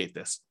replicate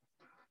this.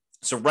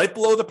 So right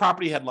below the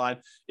property headline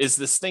is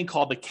this thing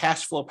called the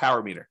cash flow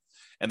power meter.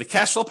 And the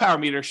cash flow power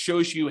meter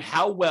shows you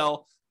how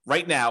well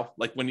right now,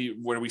 like when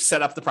we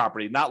set up the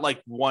property, not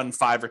like 1,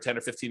 5, or 10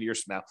 or 15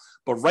 years from now,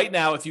 but right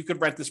now, if you could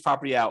rent this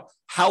property out,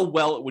 how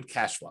well it would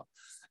cash flow.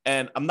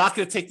 And I'm not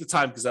going to take the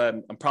time because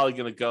I'm probably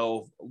going to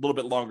go a little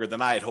bit longer than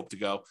I had hoped to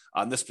go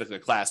on this particular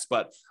class.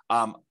 But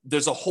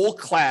there's a whole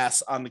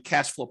class on the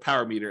cash flow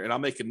power meter, and I'll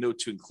make a note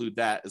to include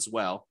that as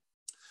well.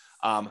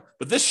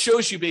 But this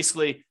shows you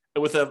basically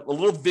with a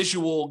little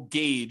visual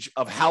gauge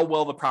of how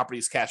well the property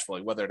is cash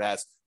flowing, whether it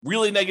has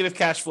really negative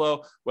cash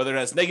flow, whether it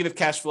has negative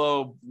cash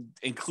flow,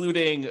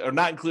 including or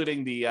not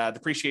including the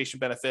depreciation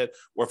benefit,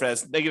 or if it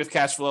has negative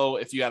cash flow,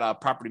 if you had a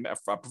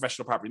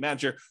professional property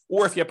manager,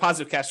 or if you have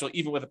positive cash flow,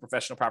 even with a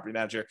professional property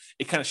manager,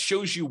 it kind of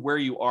shows you where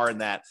you are in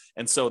that.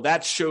 And so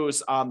that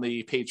shows on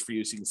the page for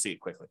you so you can see it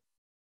quickly.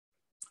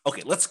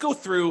 Okay, let's go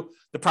through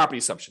the property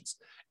assumptions.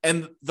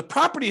 And the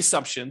property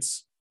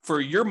assumptions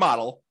for your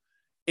model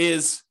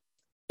is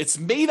it's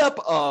made up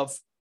of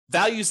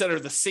values that are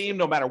the same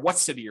no matter what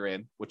city you're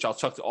in, which I'll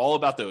talk to all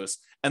about those,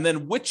 and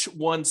then which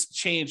ones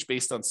change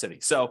based on city.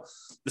 So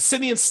the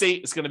city and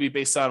state is going to be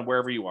based on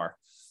wherever you are.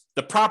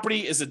 The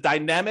property is a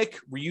dynamic,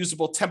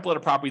 reusable template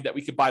of property that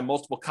we could buy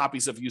multiple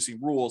copies of using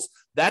rules.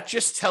 That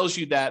just tells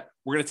you that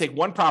we're going to take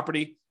one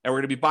property and we're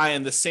going to be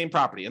buying the same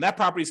property. And that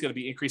property is going to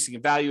be increasing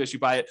in value as you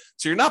buy it.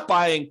 So you're not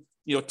buying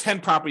 10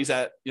 properties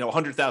at,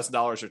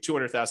 $100,000 or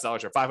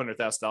 $200,000 or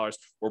 $500,000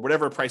 or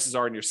whatever prices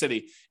are in your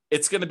city.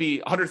 It's going to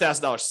be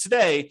 $100,000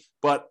 today,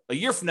 but a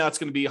year from now, it's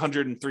going to be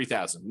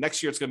 $103,000.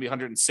 Next year, it's going to be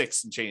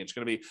 106 and change. It's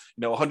going to be,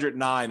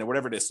 109 or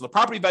whatever it is. So the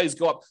property values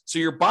go up. So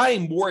you're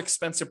buying more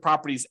expensive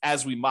properties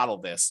as we model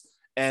this,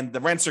 and the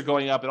rents are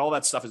going up and all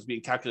that stuff is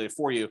being calculated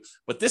for you.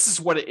 But this is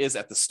what it is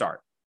at the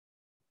start.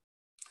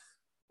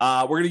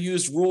 We're going to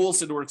use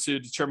rules in order to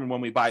determine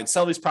when we buy and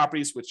sell these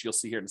properties, which you'll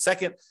see here in a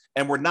second.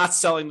 And we're not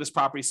selling this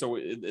property. So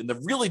in the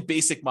really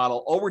basic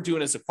model, all we're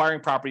doing is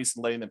acquiring properties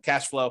and letting them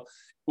cash flow.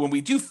 When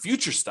we do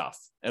future stuff,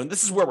 and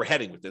this is where we're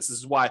heading with this, this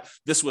is why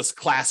this was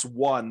class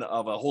one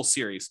of a whole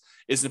series,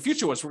 is in the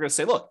future ones, we're going to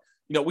say, look,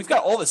 we've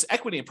got all this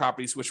equity in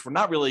properties, which we're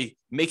not really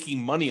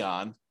making money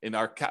on in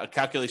our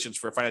calculations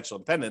for financial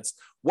independence.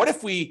 What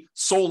if we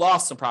sold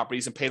off some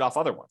properties and paid off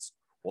other ones?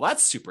 Well,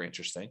 that's super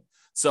interesting.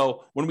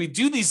 So when we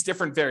do these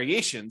different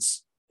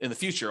variations in the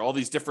future, all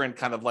these different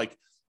kind of like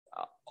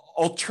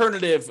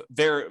alternative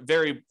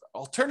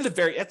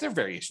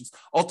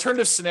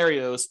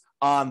scenarios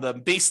on the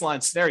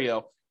baseline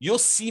scenario, you'll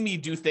see me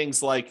do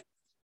things like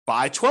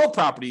buy 12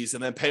 properties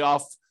and then pay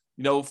off,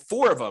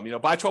 4 of them,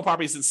 buy 12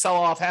 properties and sell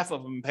off half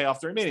of them and pay off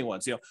the remaining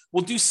ones.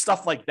 We'll do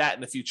stuff like that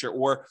in the future,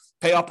 or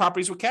pay off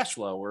properties with cash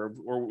flow,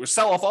 or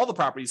sell off all the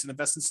properties and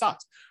invest in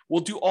stocks.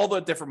 We'll do all the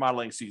different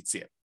modeling so you can see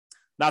it.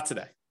 Not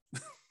today.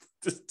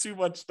 Just too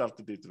much stuff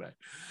to do today.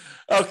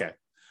 Okay.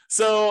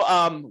 So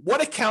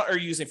what account are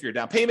you using for your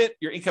down payment,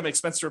 your income and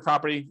expense for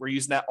property? We're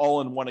using that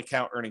all in one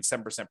account, earning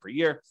 7% per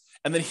year.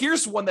 And then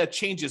here's one that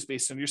changes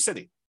based on your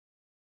city.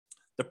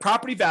 The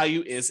property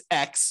value is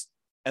X,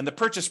 and the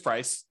purchase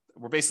price,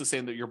 we're basically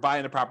saying that you're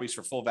buying the properties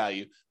for full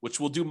value, which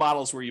we'll do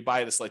models where you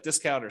buy at a slight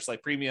discount or a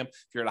slight premium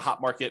if you're in a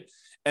hot market.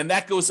 And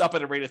that goes up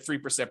at a rate of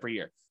 3% per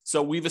year.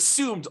 So we've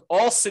assumed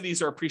all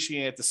cities are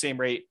appreciating at the same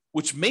rate,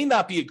 which may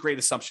not be a great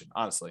assumption,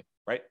 honestly,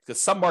 right? Because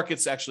some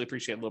markets actually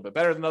appreciate a little bit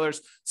better than others.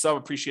 Some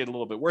appreciate a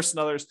little bit worse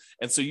than others.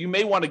 And so you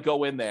may want to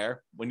go in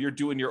there when you're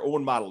doing your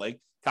own modeling,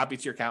 copy it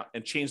to your account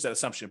and change that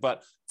assumption.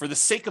 But for the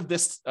sake of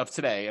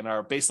today and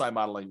our baseline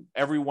modeling,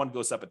 everyone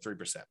goes up at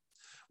 3%.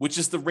 Which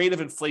is the rate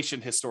of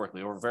inflation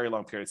historically over a very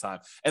long period of time.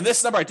 And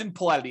this number I didn't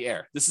pull out of the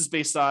air. This is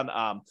based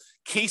on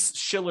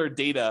Case-Shiller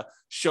data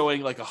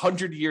showing like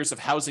 100 years of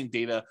housing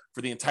data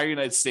for the entire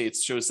United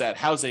States shows that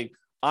housing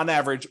on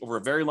average over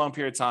a very long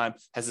period of time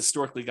has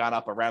historically gone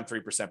up around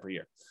 3% per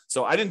year.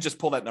 So I didn't just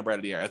pull that number out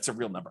of the air. That's a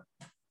real number.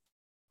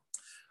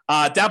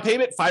 Down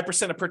payment,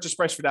 5% of purchase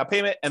price for down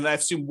payment. And then I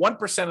assume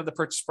 1% of the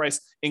purchase price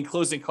in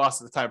closing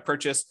costs at the time of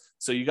purchase.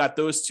 So you got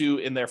those two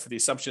in there for the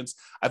assumptions.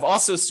 I've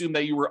also assumed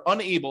that you were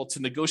unable to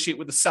negotiate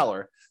with the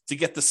seller to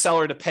get the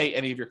seller to pay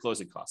any of your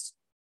closing costs.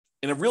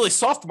 In a really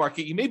soft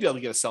market, you may be able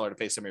to get a seller to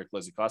pay some of your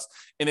closing costs.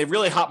 In a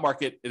really hot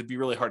market, it'd be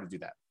really hard to do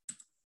that.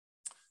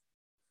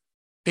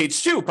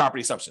 Page 2,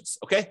 property assumptions.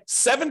 Okay.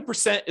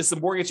 7% is the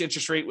mortgage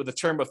interest rate with a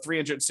term of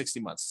 360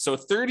 months. So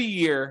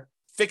 30-year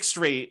fixed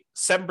rate,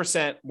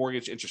 7%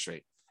 mortgage interest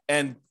rate.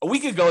 And a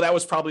week ago, that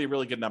was probably a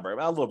really good number,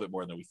 a little bit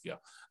more than a week ago.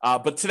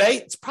 But today,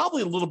 it's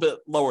probably a little bit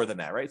lower than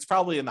that, right? It's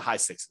probably in the high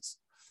 6s.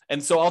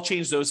 And so I'll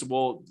change those. And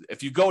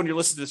if you go and you're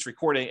listening to this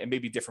recording, it may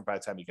be different by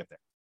the time you get there.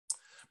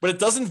 But it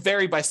doesn't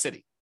vary by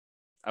city.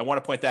 I want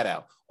to point that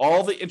out.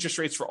 All the interest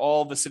rates for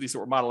all the cities that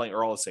we're modeling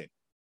are all the same.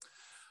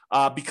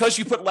 Because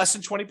you put less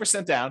than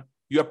 20% down,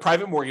 you have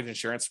private mortgage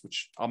insurance,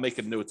 which I'll make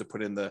a note to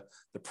put in the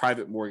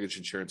private mortgage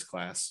insurance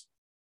class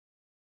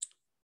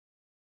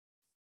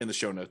in the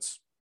show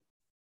notes.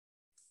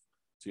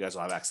 So you guys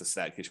will have access to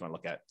that in case you want to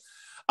look at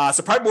it.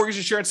 So private mortgage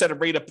insurance at a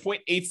rate of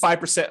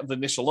 0.85% of the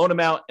initial loan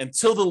amount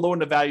until the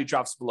loan to value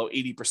drops below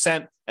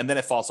 80%, and then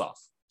it falls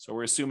off. So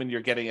we're assuming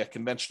you're getting a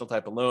conventional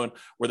type of loan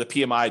where the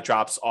PMI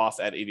drops off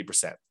at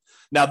 80%.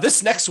 Now,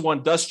 this next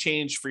one does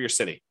change for your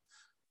city.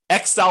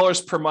 X dollars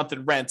per month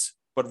in rent,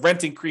 but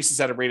rent increases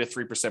at a rate of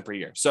 3% per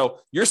year. So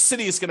your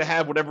city is going to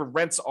have whatever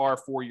rents are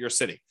for your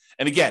city.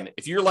 And again,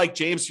 if you're like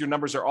James, your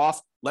numbers are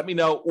off, let me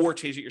know or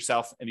change it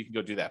yourself and you can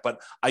go do that.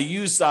 But I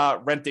use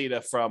rent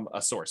data from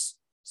a source.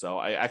 So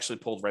I actually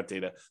pulled rent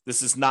data.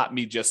 This is not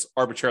me just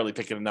arbitrarily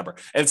picking a number.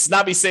 And it's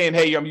not me saying,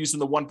 hey, I'm using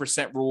the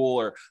 1% rule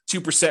or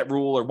 2%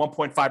 rule or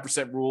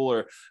 1.5% rule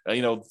or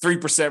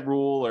 3%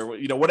 rule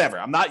or whatever.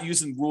 I'm not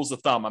using rules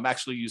of thumb. I'm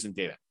actually using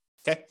data.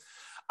 Okay.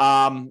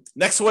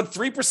 Next one,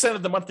 3%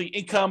 of the monthly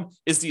income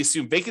is the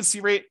assumed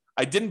vacancy rate.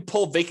 I didn't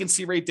pull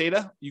vacancy rate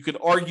data. You could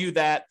argue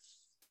that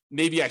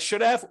maybe I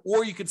should have,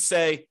 or you could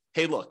say,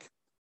 hey, look,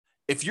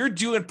 if you're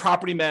doing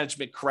property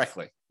management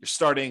correctly, you're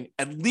starting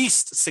at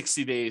least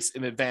 60 days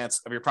in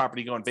advance of your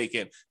property going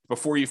vacant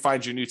before you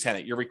find your new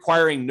tenant. You're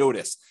requiring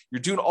notice.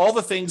 You're doing all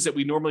the things that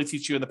we normally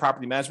teach you in the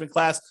property management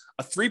class.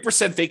 A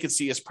 3%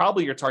 vacancy is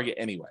probably your target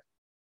anyway.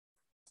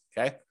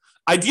 Okay.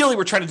 Ideally,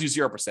 we're trying to do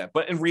 0%,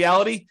 but in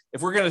reality,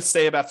 if we're going to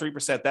stay about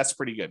 3%, that's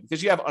pretty good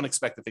because you have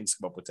unexpected things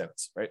come up with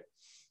tenants, right?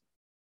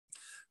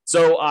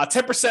 So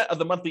 10% of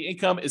the monthly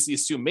income is the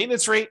assumed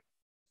maintenance rate.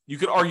 You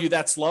could argue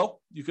that's low.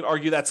 You could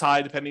argue that's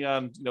high, depending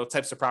on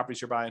types of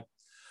properties you're buying.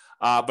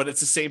 But it's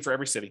the same for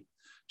every city.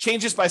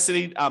 Changes by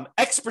city,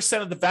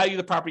 X% of the value of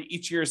the property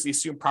each year is the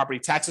assumed property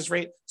taxes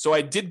rate. So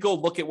I did go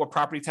look at what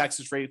property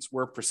taxes rates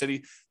were per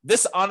city.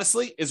 This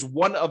honestly is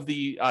one of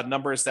the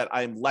numbers that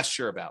I'm less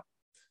sure about.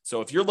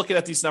 So if you're looking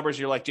at these numbers,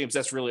 you're like, James,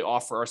 that's really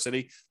off for our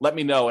city. Let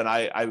me know. And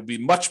I would be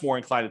much more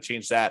inclined to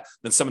change that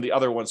than some of the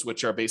other ones,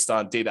 which are based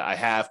on data I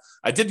have.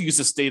 I did use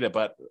this data,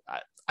 but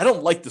I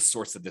don't like the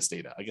source of this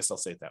data. I guess I'll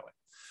say it that way.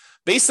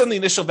 Based on the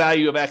initial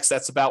value of X,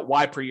 that's about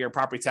Y per year in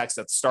property tax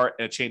at the start,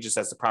 and it changes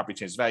as the property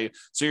changes value.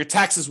 So your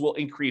taxes will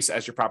increase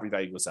as your property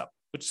value goes up,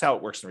 which is how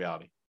it works in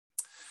reality.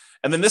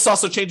 And then this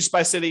also changes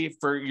by city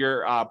for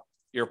your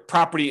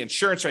property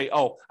insurance rate.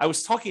 Oh, I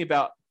was talking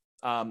about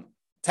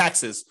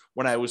taxes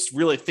when I was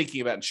really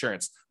thinking about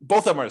insurance.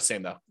 Both of them are the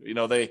same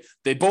though.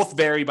 They both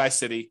vary by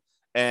city,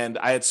 and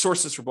I had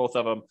sources for both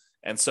of them.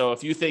 And so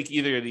if you think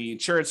either the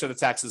insurance or the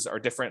taxes are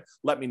different,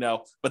 let me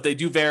know. But they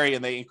do vary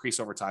and they increase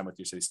over time with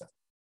your city stuff.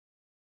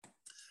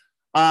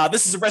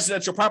 This is a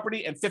residential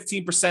property, and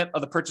 15%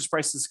 of the purchase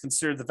price is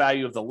considered the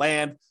value of the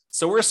land.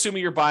 So we're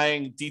assuming you're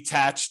buying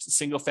detached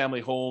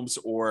single-family homes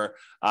or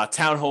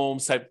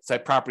townhomes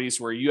type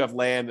properties where you have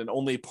land and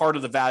only part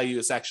of the value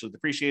is actually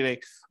depreciating.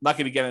 I'm not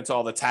going to get into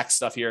all the tax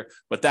stuff here,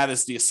 but that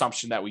is the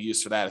assumption that we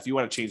use for that. If you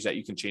want to change that,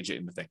 you can change it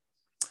in the thing.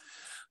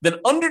 Then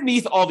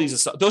underneath all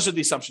these, those are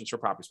the assumptions for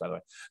properties, by the way.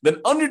 Then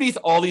underneath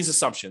all these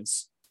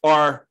assumptions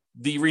are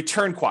the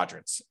return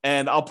quadrants.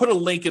 And I'll put a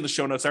link in the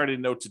show notes. I already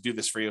know to do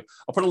this for you.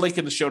 I'll put a link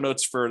in the show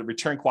notes for the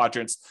return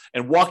quadrants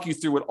and walk you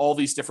through what all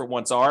these different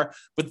ones are.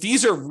 But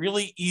these are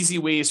really easy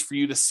ways for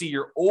you to see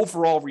your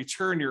overall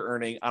return you're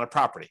earning on a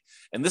property.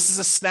 And this is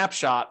a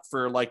snapshot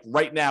for like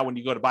right now when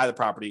you go to buy the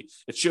property.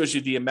 It shows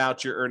you the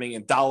amount you're earning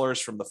in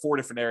dollars from the 4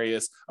 different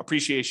areas: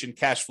 appreciation,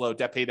 cash flow,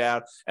 debt pay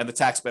down, and the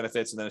tax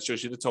benefits. And then it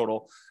shows you the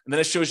total. And then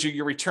it shows you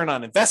your return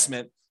on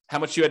investment, how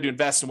much you had to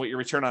invest and what your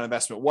return on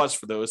investment was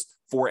for those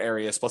 4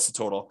 areas plus the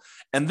total.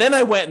 And then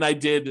I went and I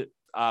did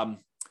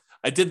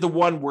the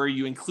one where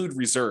you include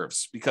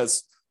reserves,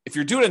 because if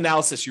you're doing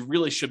analysis, you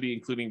really should be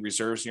including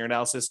reserves in your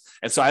analysis.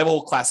 And so I have a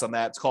whole class on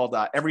that. It's called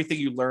Everything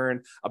You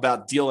Learn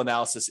About Deal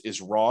Analysis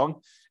is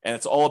Wrong. And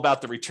it's all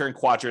about the return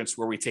quadrants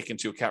where we take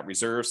into account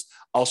reserves.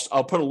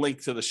 I'll put a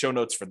link to the show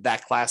notes for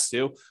that class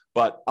too,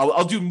 but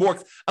I'll do more.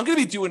 I'm going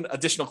to be doing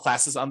additional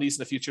classes on these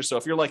in the future. So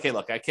if you're like, hey,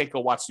 look, I can't go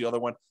watch the other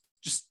one,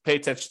 just pay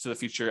attention to the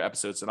future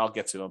episodes and I'll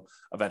get to them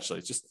eventually.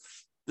 It's just,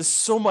 there's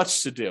so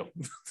much to do,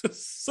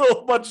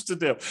 so much to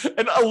do,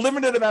 and a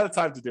limited amount of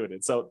time to do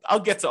it. So I'll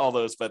get to all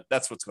those, but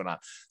that's what's going on.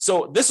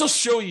 So this will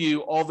show you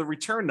all the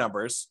return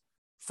numbers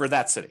for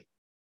that city,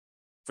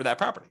 for that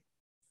property.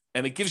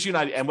 And it gives you an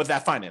idea, and with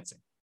that financing.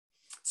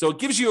 So it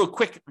gives you a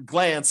quick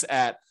glance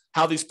at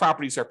how these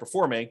properties are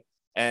performing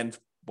and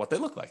what they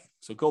look like.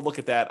 So go look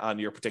at that on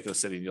your particular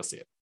city and you'll see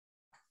it.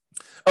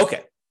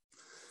 Okay.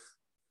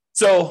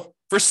 So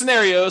for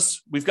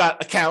scenarios, we've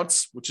got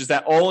accounts, which is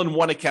that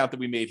all-in-one account that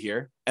we made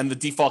here, and the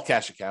default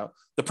cash account.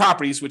 The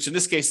properties, which in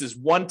this case is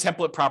one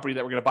template property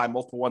that we're going to buy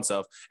multiple ones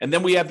of. And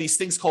then we have these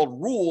things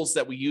called rules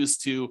that we use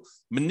to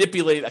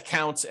manipulate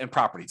accounts and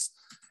properties.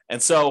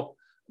 And so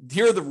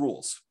here are the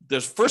rules.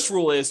 The first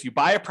rule is you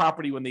buy a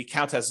property when the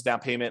account has a down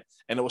payment,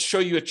 and it will show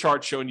you a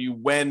chart showing you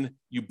when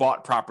you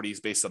bought properties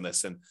based on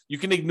this. And you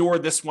can ignore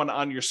this one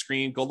on your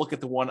screen. Go look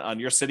at the one on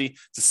your city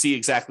to see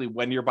exactly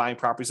when you're buying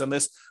properties on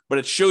this. But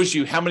it shows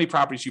you how many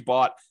properties you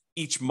bought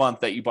each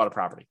month that you bought a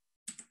property.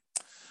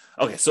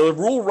 Okay, so the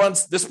rule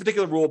runs, this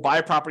particular rule, buy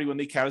a property when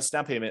the account is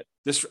down payment.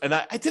 And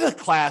I did a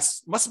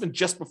class, must have been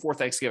just before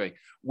Thanksgiving,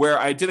 where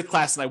I did a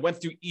class and I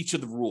went through each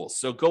of the rules.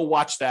 So go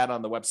watch that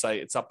on the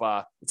website. It's up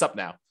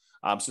now.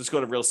 So just go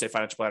to Real Estate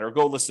Financial Planner or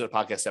go listen to the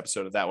podcast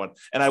episode of that one.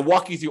 And I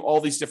walk you through all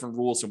these different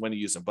rules and when to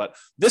use them. But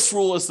this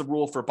rule is the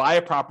rule for buy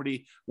a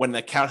property when the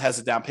account has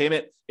a down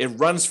payment. It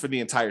runs for the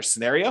entire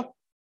scenario.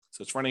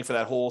 So it's running for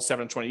that whole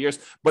 7 to 20 years,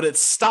 but it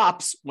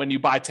stops when you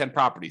buy 10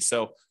 properties.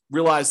 So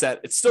realize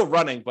that it's still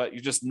running, but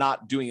you're just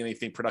not doing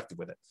anything productive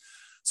with it.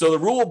 So the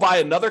rule will buy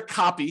another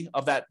copy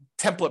of that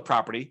template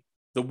property,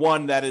 the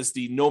one that is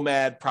the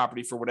Nomad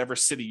property for whatever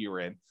city you're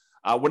in,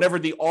 whenever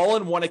the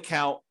all-in-one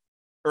account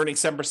earning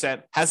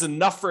 7%, has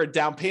enough for a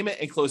down payment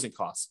and closing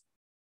costs,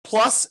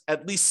 plus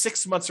at least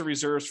 6 months of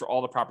reserves for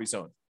all the properties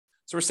owned.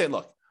 So we're saying,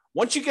 look,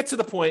 once you get to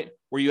the point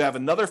where you have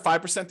another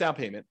 5% down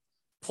payment,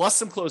 plus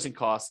some closing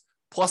costs,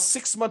 plus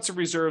 6 months of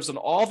reserves on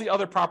all the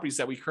other properties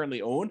that we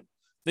currently own,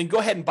 then go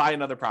ahead and buy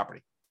another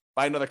property,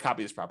 buy another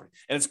copy of this property.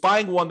 And it's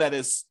buying one that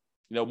is,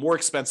 more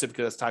expensive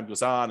because as time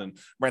goes on and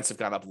rents have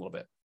gone up a little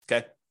bit.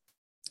 Okay.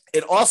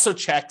 It also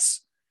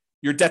checks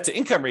your debt to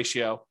income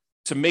ratio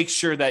to make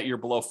sure that you're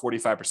below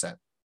 45%.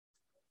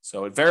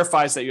 So it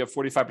verifies that you have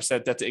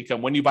 45% debt to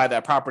income when you buy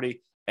that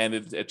property, and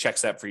it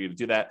checks that for you to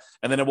do that.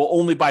 And then it will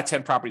only buy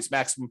 10 properties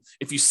maximum.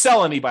 If you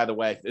sell any, by the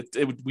way,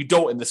 we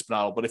don't in this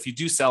model, but if you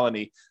do sell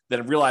any,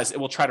 then realize it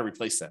will try to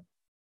replace them.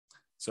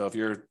 So if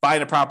you're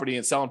buying a property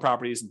and selling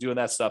properties and doing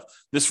that stuff,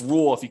 this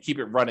rule, if you keep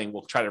it running,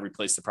 will try to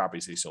replace the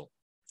properties that you sold.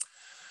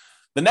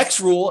 The next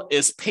rule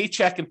is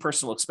paycheck and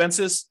personal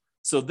expenses.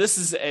 So this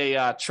is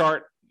a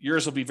chart.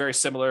 Yours will be very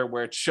similar,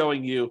 where it's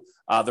showing you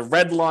the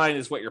red line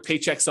is what your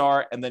paychecks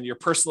are, and then your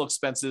personal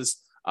expenses,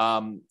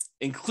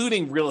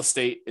 including real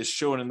estate, is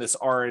shown in this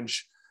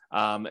orange.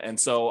 And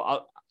so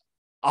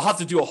I'll have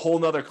to do a whole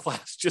nother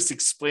class just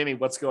explaining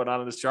what's going on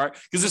in this chart,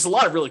 because there's a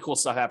lot of really cool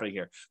stuff happening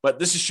here. But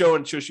this is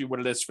shows you what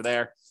it is for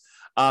there.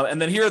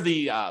 And then here are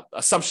the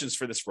assumptions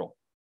for this rule.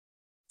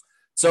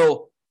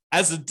 So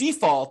as a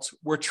default,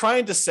 we're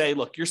trying to say,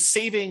 look, you're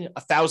saving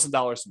 $1,000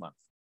 a month.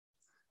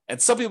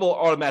 And some people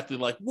are automatically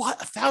like, what,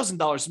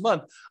 $1,000 a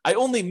month? I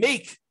only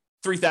make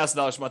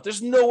 $3,000 a month.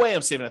 There's no way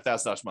I'm saving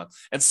 $1,000 a month.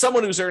 And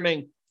someone who's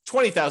earning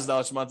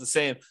 $20,000 a month is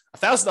saying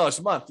 $1,000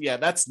 a month. Yeah,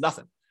 that's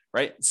nothing,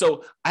 right?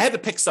 So I had to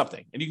pick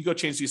something, and you can go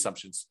change the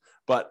assumptions,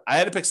 but I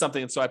had to pick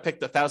something. And so I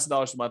picked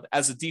 $1,000 a month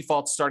as a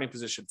default starting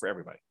position for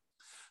everybody.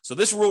 So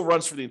this rule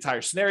runs for the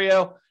entire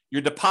scenario.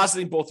 You're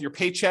depositing both your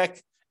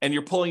paycheck and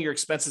you're pulling your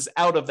expenses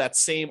out of that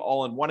same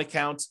all-in-one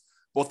account.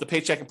 Both the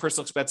paycheck and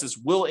personal expenses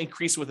will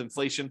increase with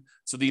inflation.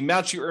 So the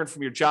amount you earn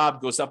from your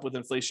job goes up with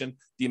inflation.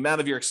 The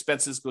amount of your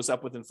expenses goes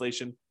up with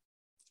inflation.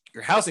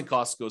 Your housing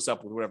costs goes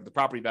up with whatever the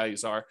property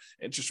values are,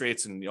 interest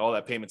rates, and all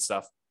that payment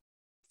stuff.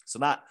 So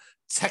not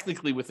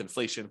technically with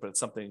inflation, but it's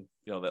something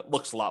that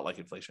looks a lot like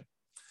inflation.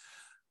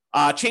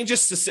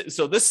 Changes to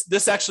so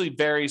this actually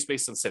varies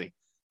based on city.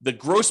 The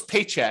gross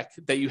paycheck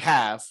that you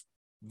have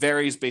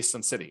varies based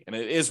on city. And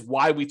it is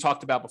why we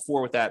talked about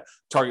before with that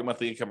target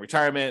monthly income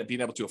retirement,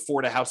 being able to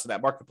afford a house in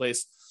that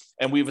marketplace.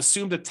 And we've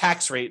assumed a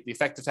tax rate, the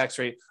effective tax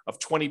rate of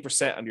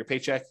 20% on your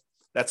paycheck.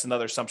 That's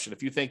another assumption.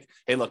 If you think,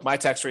 hey, look, my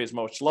tax rate is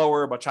much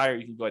lower, much higher,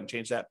 you can go ahead and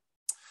change that.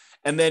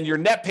 And then your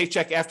net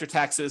paycheck after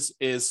taxes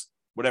is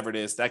whatever it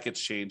is, that gets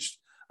changed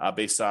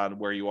based on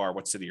where you are,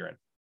 what city you're in.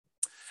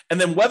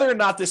 And then whether or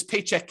not this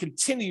paycheck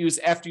continues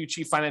after you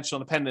achieve financial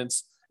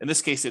independence, in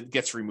this case, it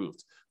gets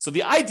removed. So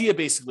the idea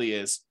basically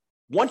is,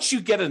 once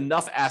you get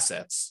enough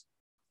assets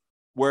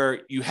where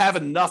you have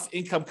enough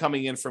income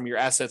coming in from your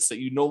assets that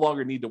you no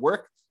longer need to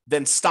work,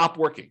 then stop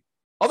working.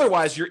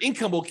 Otherwise, your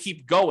income will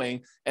keep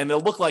going and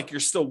it'll look like you're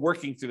still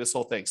working through this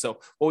whole thing. So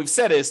what we've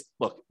said is,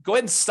 look, go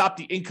ahead and stop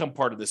the income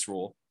part of this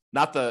rule,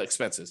 not the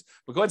expenses,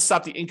 but go ahead and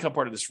stop the income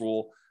part of this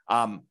rule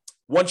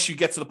once you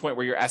get to the point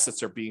where your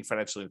assets are being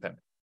financially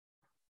independent.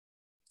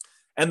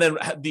 And then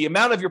the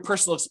amount of your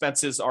personal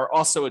expenses are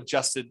also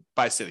adjusted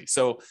by city.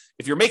 So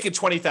if you're making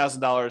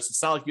 $20,000,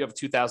 it's not like you have a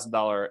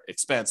 $2,000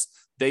 expense.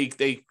 They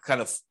kind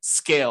of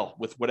scale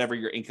with whatever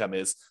your income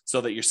is so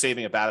that you're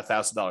saving about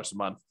 $1,000 a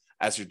month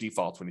as your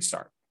default when you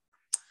start.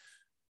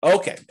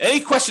 Okay. Any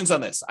questions on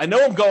this? I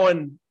know I'm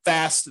going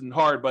fast and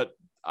hard, but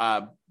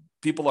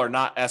people are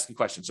not asking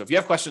questions. So if you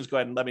have questions, go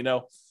ahead and let me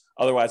know.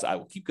 Otherwise, I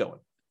will keep going.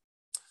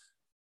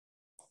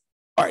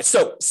 All right,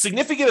 so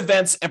significant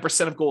events and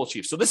percent of goal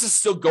achieved. So this is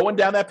still going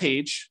down that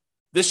page.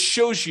 This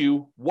shows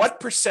you what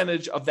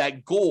percentage of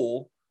that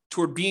goal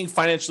toward being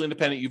financially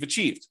independent you've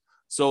achieved.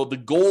 So the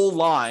goal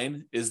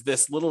line is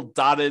this little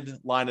dotted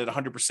line at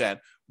 100%.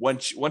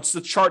 Once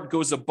the chart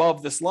goes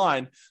above this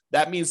line,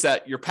 that means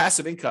that your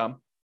passive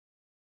income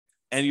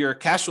and your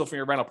cash flow from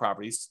your rental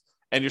properties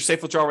and your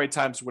safe withdrawal rate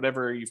times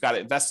whatever you've got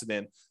it invested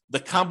in, the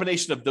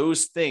combination of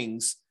those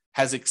things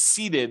has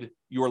exceeded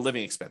your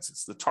living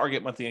expenses, the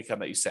target monthly income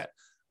that you set.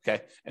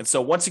 Okay. And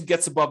so once it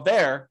gets above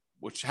there,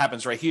 which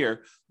happens right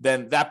here,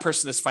 then that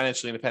person is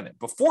financially independent.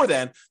 Before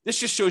then, this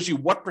just shows you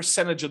what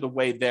percentage of the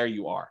way there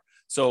you are.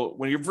 So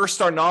when you're first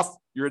starting off,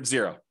 you're at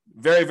zero,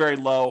 very, very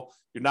low.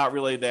 You're not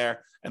really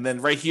there. And then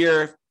right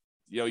here,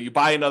 you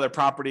buy another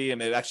property and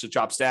it actually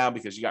drops down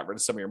because you got rid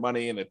of some of your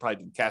money and it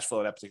probably didn't cash flow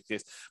in that particular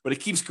case, but it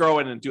keeps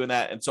growing and doing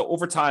that. And so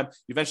over time,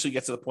 you eventually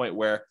get to the point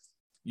where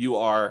you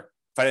are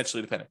financially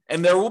independent.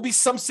 And there will be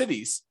some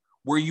cities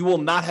where you will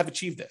not have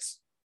achieved this.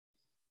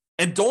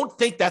 And don't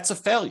think that's a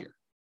failure.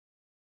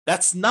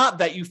 That's not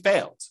that you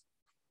failed,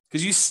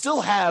 because you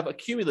still have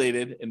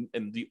accumulated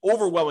in the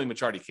overwhelming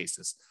majority of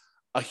cases,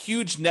 a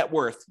huge net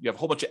worth. You have a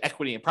whole bunch of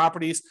equity and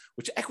properties,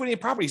 which equity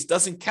and properties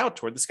doesn't count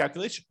toward this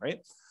calculation, right?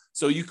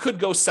 So you could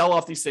go sell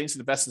off these things and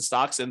invest in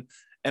stocks. And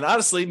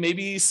honestly,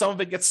 maybe some of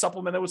it gets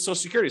supplemented with Social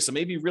Security. So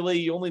maybe really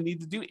you only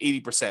need to do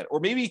 80%, or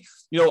maybe,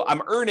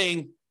 I'm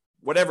earning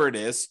whatever it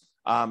is,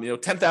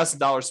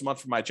 $10,000 a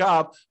month for my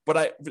job,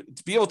 but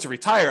to be able to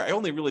retire, I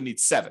only really need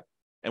 7.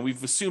 And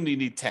we've assumed you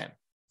need 10.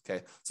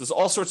 Okay. So there's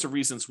all sorts of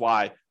reasons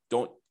why.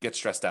 Don't get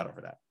stressed out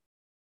over that.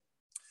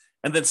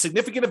 And then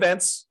significant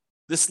events.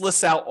 This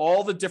lists out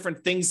all the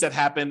different things that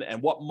happened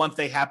and what month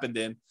they happened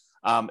in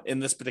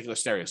this particular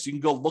scenario. So you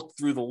can go look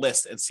through the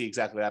list and see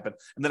exactly what happened.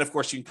 And then, of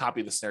course, you can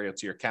copy the scenario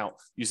to your account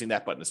using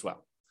that button as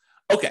well.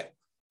 Okay.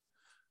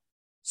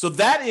 So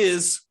that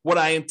is what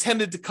I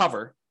intended to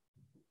cover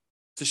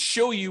to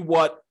show you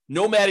what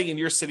nomading in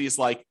your city is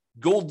like.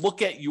 Go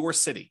look at your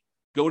city.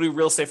 Go to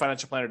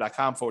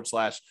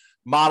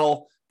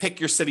realestatefinancialplanner.com/model. Pick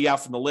your city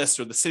out from the list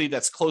or the city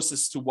that's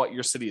closest to what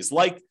your city is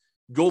like.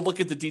 Go look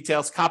at the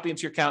details, copy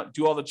into your account,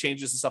 do all the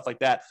changes and stuff like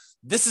that.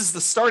 This is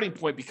the starting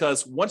point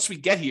because once we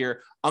get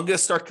here, I'm going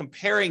to start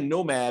comparing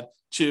Nomad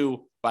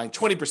to buying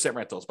 20%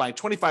 rentals, buying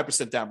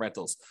 25% down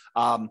rentals,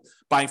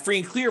 buying free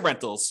and clear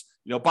rentals,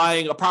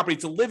 buying a property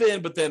to live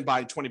in, but then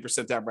buying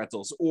 20% down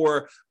rentals,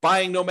 or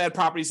buying Nomad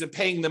properties and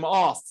paying them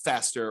off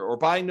faster, or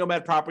buying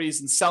Nomad properties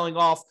and selling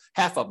off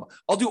half of them.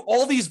 I'll do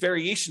all these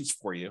variations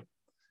for you,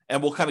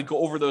 and we'll kind of go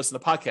over those in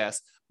the podcast.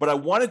 But I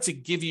wanted to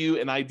give you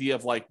an idea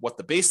of like what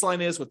the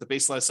baseline is, what the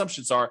baseline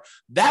assumptions are.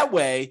 That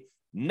way,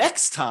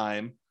 next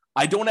time,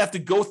 I don't have to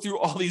go through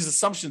all these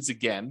assumptions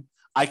again.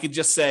 I can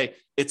just say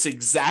it's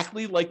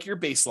exactly like your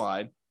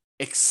baseline,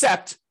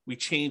 except we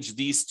change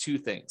these 2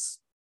 things.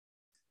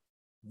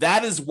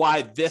 That is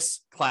why this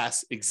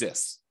class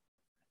exists.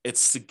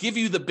 It's to give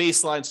you the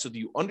baseline so that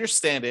you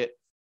understand it,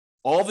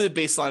 all the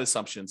baseline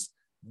assumptions.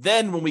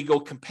 Then when we go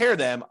compare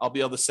them, I'll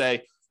be able to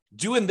say,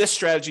 doing this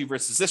strategy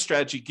versus this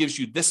strategy gives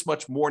you this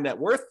much more net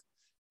worth.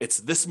 It's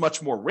this much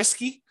more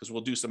risky because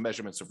we'll do some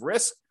measurements of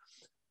risk.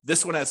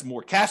 This one has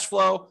more cash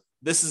flow.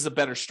 This is a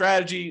better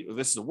strategy. Or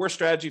this is a worse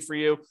strategy for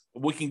you.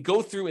 We can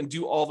go through and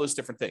do all those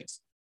different things.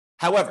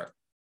 However,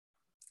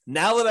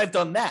 now that I've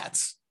done that,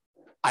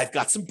 I've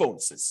got some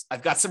bonuses.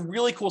 I've got some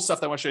really cool stuff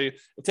that I want to show you.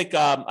 It'll take,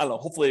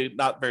 hopefully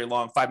not very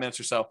long, 5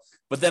 minutes or so.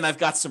 But then I've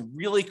got some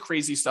really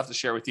crazy stuff to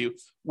share with you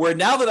where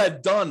now that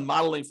I've done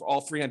modeling for all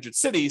 300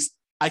 cities,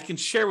 I can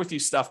share with you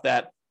stuff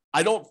that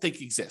I don't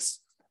think exists.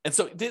 And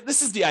so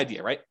this is the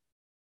idea, right?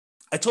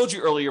 I told you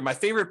earlier, my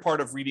favorite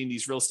part of reading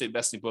these real estate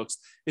investing books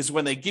is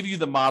when they give you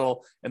the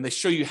model and they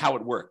show you how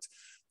it worked.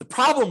 The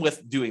problem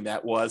with doing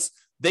that was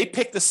they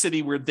picked the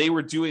city where they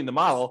were doing the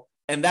model,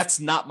 and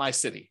that's not my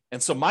city.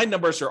 And so my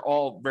numbers are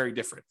all very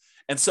different.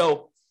 And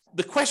so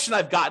the question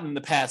I've gotten in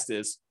the past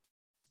is,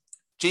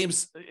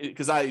 James,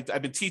 because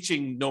I've been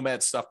teaching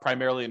Nomad stuff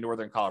primarily in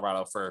Northern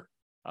Colorado for,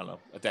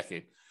 a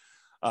decade.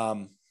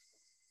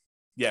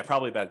 Yeah,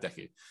 probably about a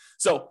decade.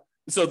 So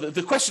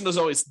the question is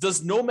always,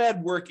 does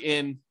Nomad work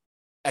in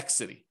X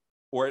city?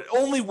 Or it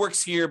only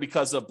works here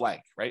because of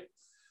blank, right?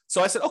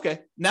 So I said,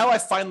 okay, now I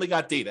finally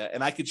got data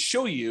and I could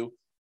show you,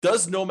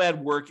 does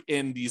Nomad work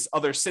in these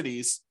other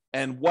cities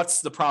and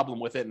what's the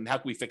problem with it and how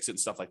can we fix it and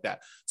stuff like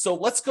that. So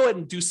let's go ahead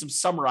and do some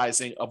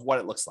summarizing of what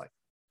it looks like.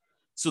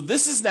 So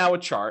this is now a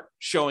chart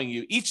showing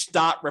you each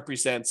dot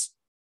represents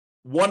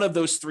one of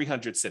those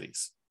 300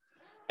 cities.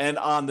 And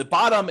on the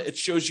bottom, it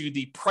shows you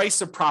the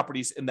price of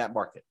properties in that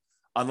market.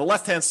 On the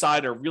left-hand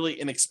side are really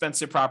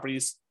inexpensive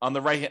properties. On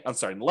the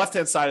on the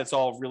left-hand side, it's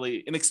all really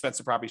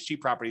inexpensive properties, cheap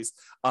properties.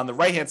 On the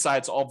right-hand side,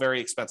 it's all very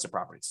expensive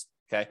properties,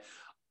 okay?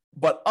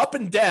 But up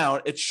and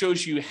down, it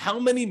shows you how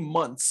many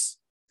months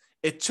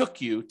it took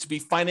you to be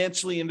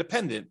financially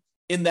independent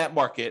in that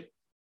market,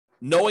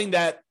 knowing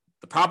that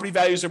the property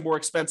values are more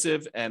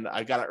expensive and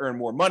I got to earn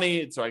more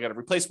money, so I got to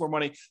replace more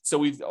money.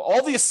 So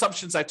all the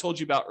assumptions I told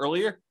you about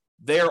earlier,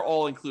 they're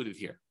all included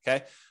here,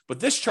 okay? But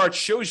this chart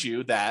shows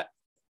you that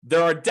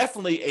there are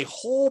definitely a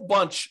whole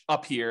bunch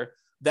up here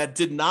that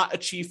did not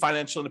achieve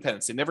financial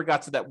independence. They never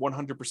got to that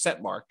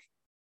 100% mark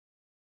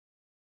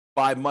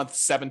by month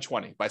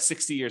 720, by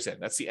 60 years in.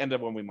 That's the end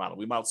of when we modeled.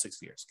 We modeled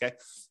 60 years, okay?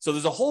 So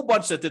there's a whole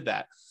bunch that did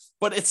that.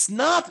 But it's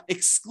not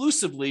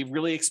exclusively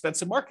really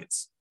expensive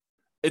markets.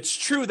 It's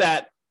true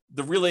that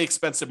the really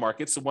expensive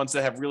markets, the ones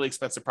that have really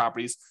expensive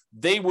properties,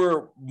 they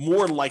were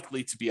more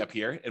likely to be up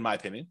here, in my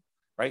opinion.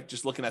 Right?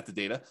 Just looking at the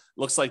data,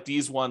 looks like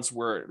these ones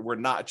were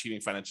not achieving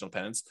financial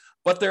independence,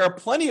 but there are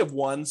plenty of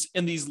ones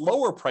in these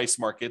lower price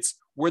markets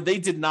where they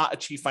did not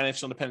achieve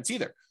financial independence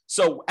either.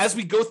 So as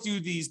we go through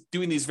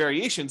doing these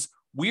variations,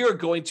 we are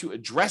going to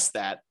address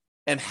that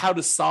and how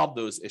to solve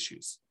those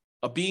issues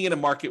of being in a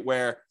market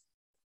where,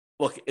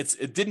 look,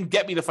 it didn't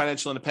get me to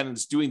financial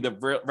independence doing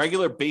the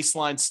regular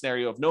baseline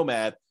scenario of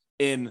Nomad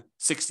in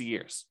 60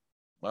 years.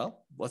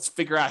 Well, let's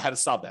figure out how to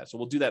solve that. So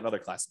we'll do that in other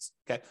classes,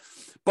 okay?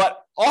 But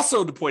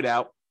also to point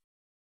out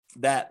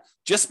that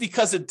just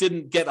because it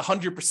didn't get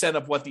 100%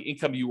 of what the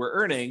income you were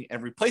earning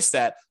and replace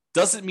that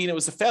doesn't mean it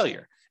was a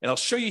failure. And I'll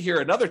show you here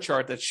another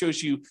chart that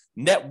shows you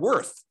net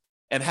worth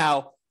and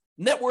how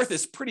net worth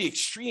is pretty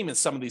extreme in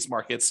some of these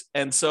markets.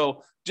 And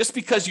so just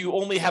because you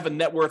only have a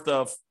net worth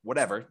of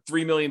whatever,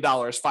 $3 million,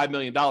 $5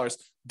 million,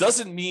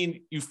 doesn't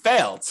mean you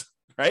failed,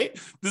 right?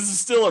 This is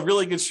still a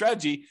really good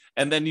strategy.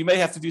 And then you may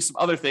have to do some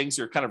other things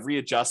or kind of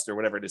readjust or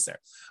whatever it is there.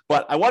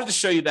 But I wanted to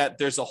show you that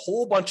there's a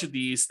whole bunch of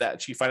these that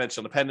achieve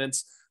financial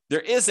independence. There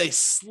is a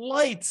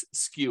slight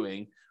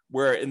skewing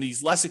where in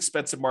these less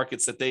expensive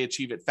markets that they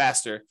achieve it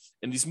faster.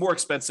 In these more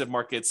expensive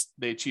markets,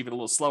 they achieve it a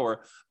little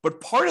slower.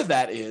 But part of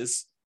that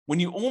is when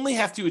you only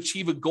have to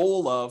achieve a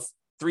goal of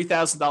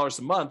 $3,000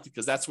 a month,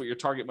 because that's what your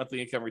target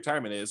monthly income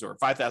retirement is, or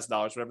 $5,000,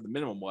 whatever the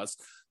minimum was,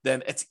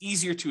 then it's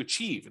easier to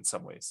achieve in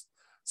some ways.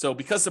 So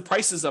because the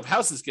prices of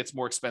houses gets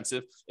more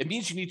expensive, it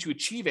means you need to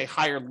achieve a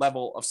higher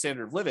level of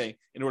standard of living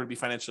in order to be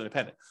financially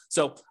independent.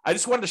 So I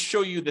just wanted to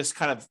show you this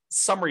kind of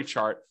summary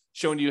chart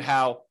showing you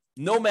how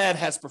Nomad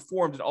has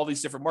performed in all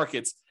these different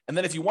markets. And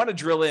then if you want to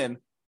drill in,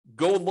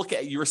 go look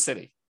at your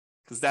city,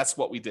 because that's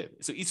what we did.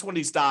 So each one of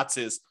these dots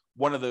is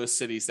one of those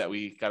cities that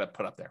we got to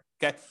put up there.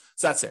 Okay,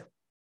 so that's there.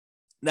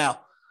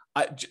 Now,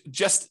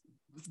 just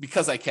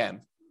because I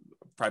can,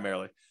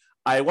 primarily,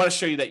 I want to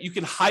show you that you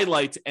can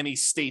highlight any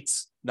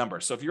state's number.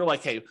 So if you're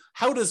like, hey,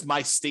 how does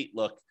my state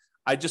look?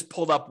 I just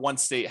pulled up one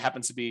state,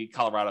 happens to be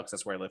Colorado, because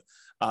that's where I live.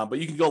 But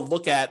you can go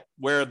look at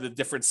where the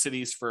different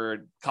cities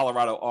for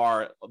Colorado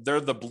are. They're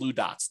the blue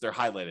dots. They're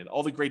highlighted.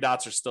 All the gray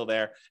dots are still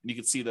there, and you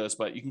can see those,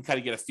 but you can kind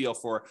of get a feel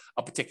for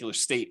a particular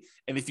state.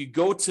 And if you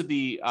go to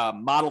the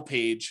model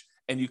page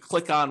and you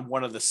click on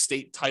one of the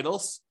state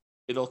titles,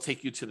 it'll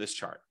take you to this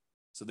chart.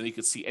 So then you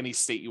can see any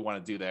state you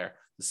want to do there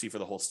to see for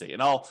the whole state.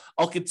 And I'll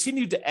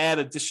continue to add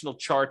additional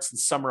charts and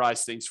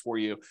summarize things for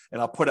you, and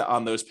I'll put it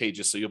on those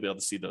pages so you'll be able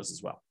to see those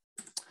as well.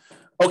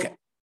 Okay,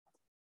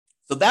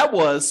 so that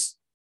was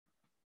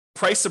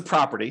price of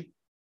property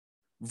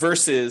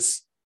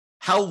versus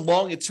how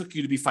long it took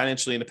you to be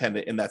financially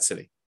independent in that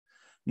city.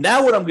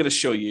 Now what I'm going to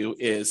show you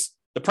is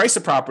the price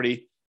of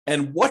property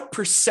and what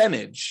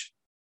percentage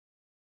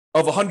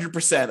of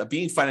 100% of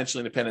being financially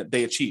independent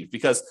they achieved.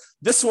 Because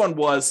this one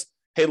was,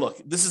 hey, look,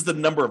 this is the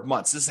number of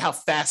months. This is how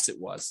fast it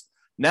was.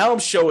 Now I'm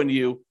showing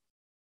you,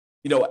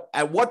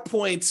 at what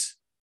point,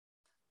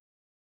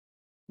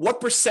 what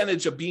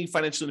percentage of being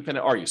financially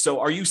independent are you? So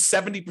are you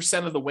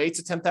 70% of the way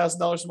to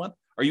 $10,000 a month?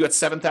 Are you at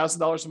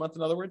 $7,000 a month,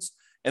 in other words?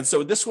 And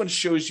so this one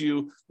shows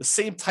you the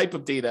same type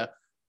of data,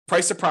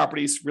 price of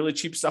properties, really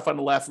cheap stuff on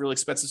the left, really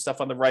expensive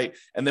stuff on the right,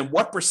 and then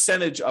what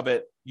percentage of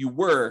it you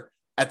were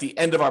at the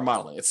end of our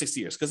modeling at 60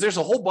 years. Because there's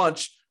a whole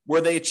bunch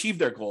where they achieved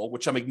their goal,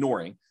 which I'm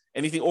ignoring.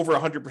 Anything over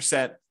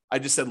 100%, I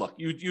just said, look,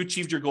 you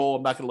achieved your goal.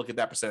 I'm not going to look at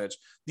that percentage.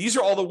 These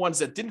are all the ones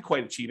that didn't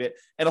quite achieve it.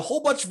 And a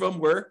whole bunch of them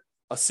were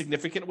a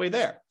significant way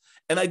there.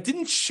 And I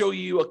didn't show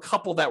you a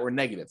couple that were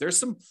negative. There's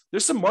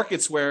some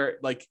markets where,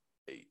 like,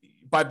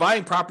 by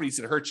buying properties,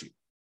 it hurts you,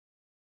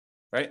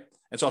 right?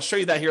 And so I'll show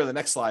you that here on the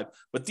next slide.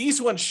 But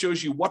these ones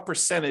shows you what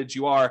percentage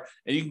you are,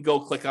 and you can go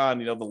click on,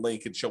 the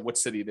link and show what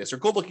city it is, or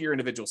go look at your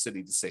individual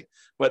city to see.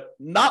 But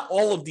not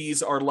all of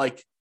these are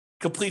like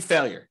complete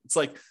failure. It's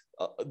like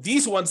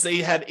these ones, they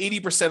had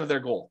 80% of their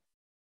goal.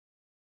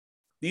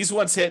 These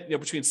ones hit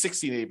between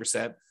 60 and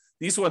 80%.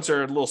 These ones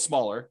are a little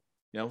smaller,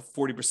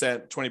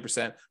 40%, 20%.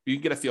 But you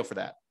can get a feel for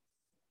that.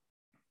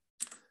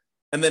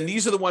 And then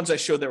these are the ones I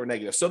showed that were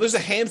negative. So there's a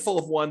handful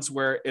of ones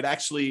where it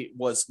actually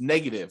was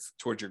negative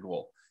towards your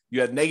goal.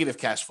 You had negative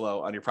cash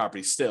flow on your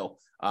property still,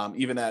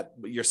 even at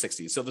year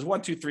 60. So there's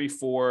 1, 2, 3,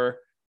 4,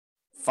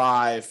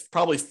 5,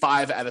 probably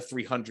 5 out of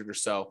 300 or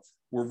so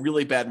were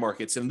really bad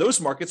markets. And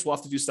those markets we'll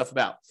have to do stuff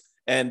about.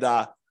 And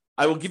I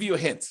will give you a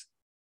hint.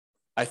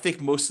 I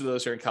think most of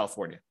those are in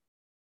California.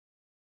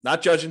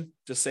 Not judging,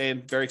 just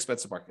saying very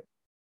expensive market.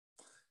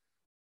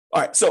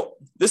 All right, so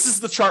this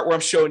is the chart where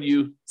I'm showing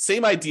you,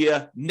 same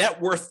idea,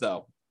 net worth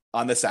though,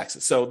 on this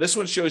axis. So this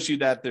one shows you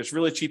that there's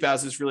really cheap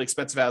houses, really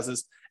expensive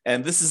houses,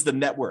 and this is the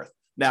net worth.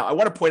 Now, I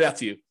want to point out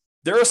to you,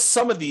 there are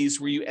some of these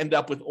where you end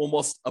up with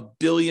almost $1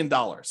 billion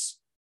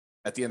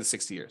at the end of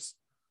 60 years.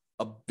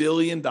 $1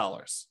 billion.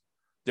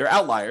 They're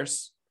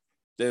outliers.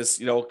 There's,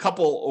 a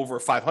couple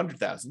over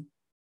 500,000.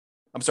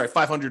 I'm sorry,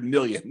 500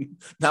 million,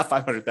 not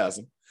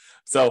 500,000.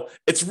 So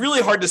it's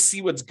really hard to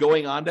see what's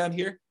going on down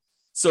here.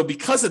 So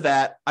because of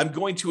that, I'm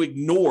going to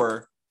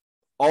ignore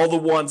all the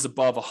ones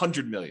above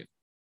 100 million.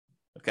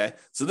 Okay.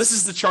 So this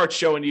is the chart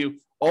showing you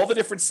all the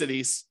different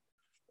cities,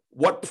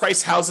 what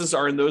price houses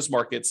are in those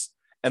markets,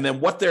 and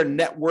then what their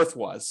net worth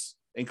was,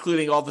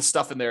 including all the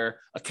stuff in their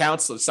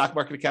accounts, so the stock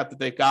market account that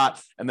they've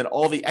got, and then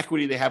all the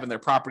equity they have in their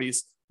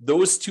properties.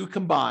 Those two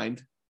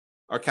combined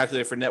are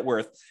calculated for net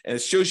worth, and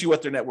it shows you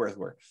what their net worth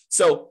were.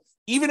 So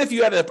even if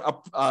you had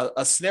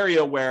a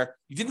scenario where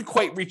you didn't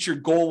quite reach your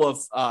goal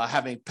of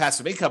having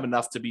passive income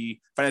enough to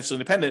be financially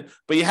independent,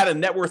 but you had a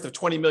net worth of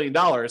 $20 million,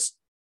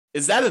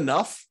 is that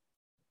enough?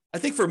 I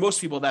think for most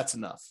people, that's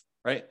enough,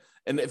 right?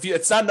 And if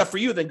it's not enough for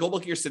you, then go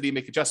look at your city and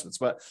make adjustments.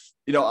 But,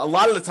 a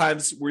lot of the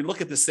times we look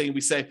at this thing,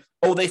 we say,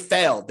 oh, they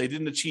failed. They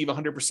didn't achieve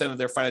 100% of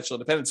their financial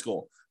independence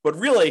goal. But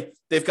really,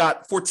 they've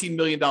got $14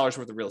 million worth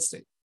of real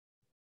estate.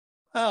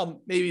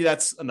 Well, maybe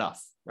that's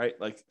enough, right?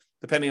 Like,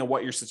 depending on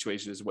what your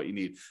situation is, what you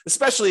need,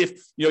 especially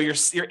if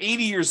you're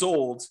 80 years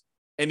old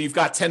and you've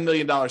got $10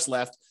 million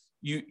left.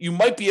 you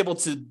might be able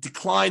to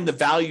decline the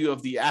value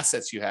of the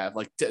assets you have,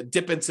 like to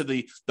dip into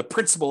the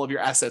principal of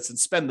your assets and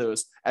spend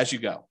those as you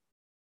go.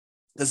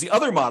 Because the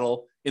other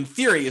model, in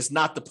theory, is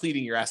not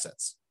depleting your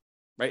assets,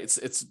 right?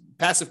 It's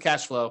passive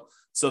cash flow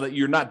so that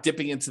you're not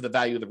dipping into the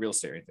value of the real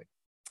estate or anything.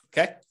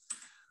 Okay.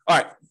 All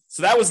right.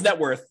 So that was net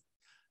worth.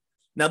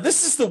 Now,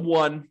 this is the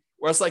one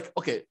where I was like,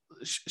 okay,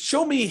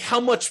 show me how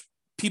much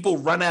people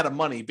run out of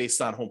money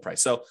based on home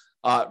price. So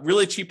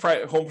really cheap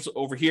homes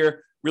over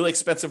here, really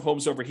expensive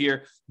homes over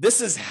here.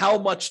 This is how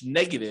much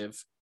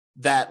negative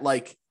that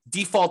like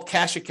default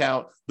cash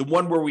account, the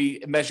one where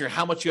we measure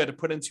how much you had to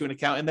put into an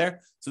account in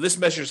there. So this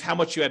measures how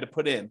much you had to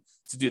put in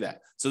to do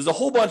that. So there's a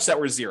whole bunch that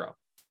were zero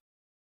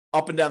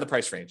up and down the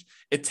price range.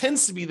 It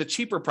tends to be the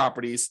cheaper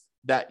properties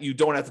that you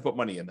don't have to put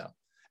money in though.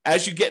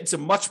 As you get into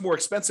much more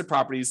expensive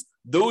properties,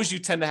 those you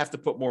tend to have to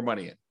put more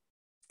money in.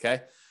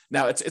 Okay.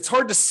 Now it's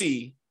hard to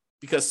see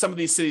because some of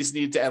these cities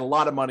need to add a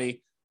lot of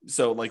money.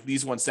 So like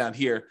these ones down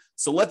here.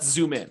 So let's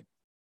zoom in.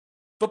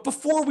 But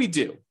before we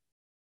do,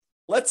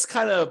 let's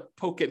kind of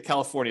poke at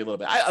California a little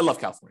bit. I love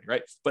California,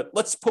 right? But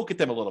let's poke at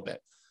them a little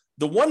bit.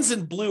 The ones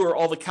in blue are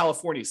all the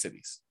California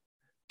cities.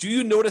 Do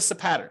you notice a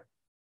pattern?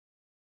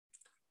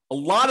 A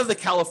lot of the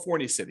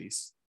California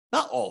cities,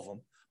 not all of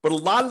them, but a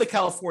lot of the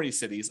California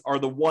cities are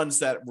the ones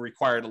that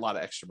required a lot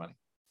of extra money.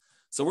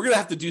 So we're going to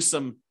have to do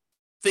some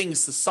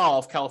things to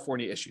solve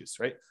California issues,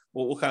 right?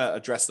 We'll kind of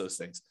address those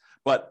things.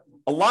 But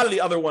a lot of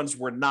the other ones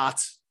were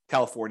not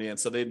California, and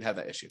so they didn't have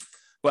that issue.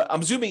 But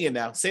I'm zooming in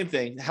now, same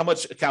thing, how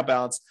much account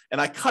balance,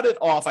 and I cut it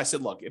off. I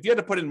said, look, if you had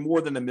to put in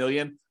more than $1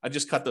 million, I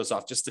just cut those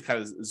off just to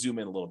kind of zoom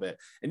in a little bit.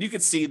 And you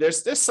can see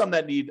there's some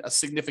that need a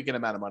significant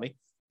amount of money,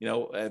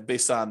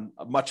 based on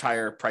much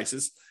higher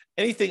prices.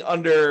 Anything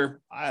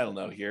under, I don't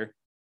know here,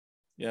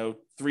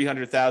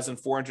 300,000,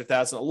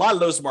 400,000, a lot of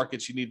those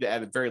markets you need to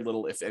add very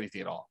little, if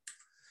anything at all.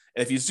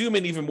 And if you zoom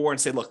in even more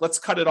and say, look, let's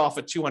cut it off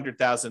at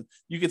 200,000,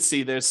 you can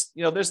see there's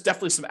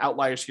definitely some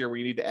outliers here where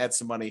you need to add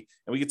some money.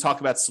 And we can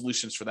talk about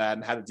solutions for that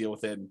and how to deal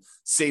with it and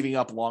saving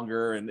up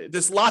longer. And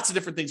there's lots of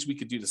different things we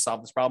could do to solve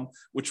this problem,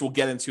 which we'll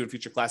get into in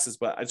future classes.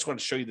 But I just want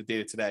to show you the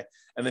data today.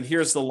 And then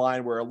here's the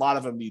line where a lot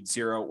of them need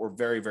zero or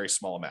very, very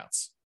small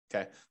amounts.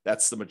 Okay.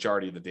 That's the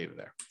majority of the data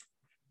there.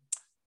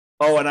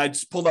 Oh, and I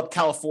just pulled up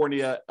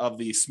California of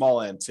the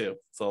small end too.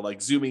 So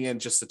like zooming in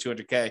just to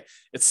 200K,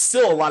 it's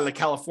still a lot of the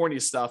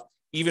California stuff,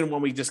 even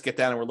when we just get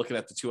down and we're looking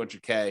at the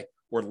 200K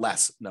or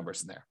less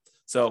numbers in there.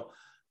 So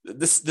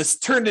this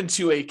turned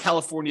into a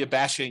California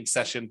bashing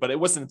session, but it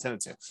wasn't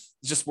intended to. It's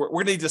just we're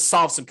going to need to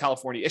solve some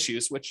California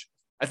issues, which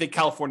I think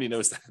California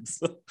knows that.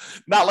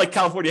 Not like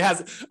California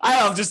has it.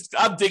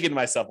 I'm digging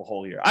myself a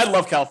hole here. I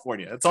love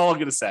California. That's all I'm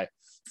going to say.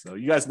 So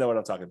you guys know what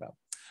I'm talking about.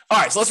 All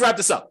right, so let's wrap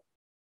this up.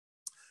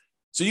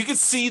 So you can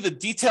see the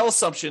detailed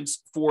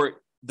assumptions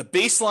for the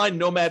baseline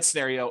Nomad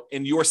scenario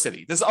in your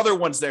city. There's other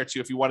ones there too.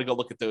 If you want to go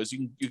look at those,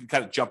 you can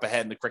kind of jump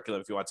ahead in the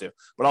curriculum if you want to,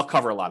 but I'll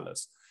cover a lot of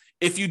those.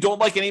 If you don't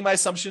like any of my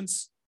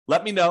assumptions,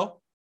 let me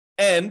know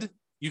and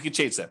you can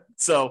change them.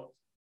 So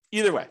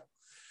either way.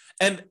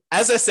 And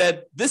as I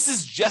said, this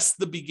is just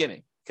the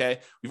beginning. Okay.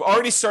 We've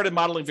already started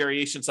modeling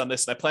variations on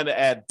this, and I plan to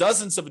add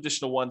dozens of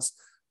additional ones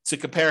to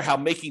compare how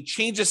making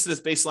changes to this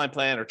baseline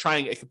plan or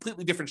trying a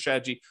completely different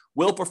strategy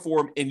will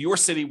perform in your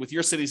city with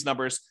your city's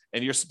numbers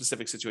and your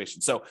specific situation.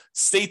 So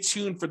stay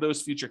tuned for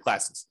those future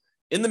classes.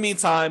 In the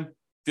meantime,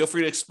 feel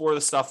free to explore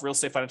the stuff,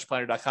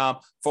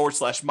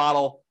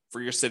 realestatefinancialplanner.com/model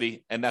for your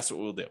city. And that's what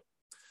we'll do.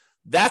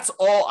 That's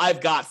all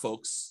I've got,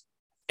 folks.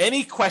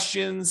 Any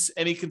questions,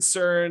 any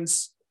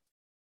concerns?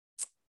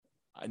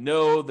 I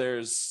know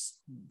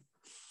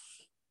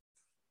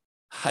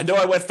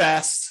I went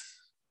fast.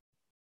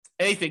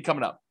 Anything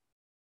coming up?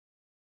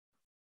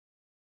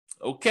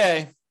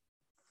 Okay.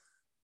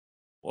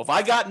 Well, if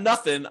I got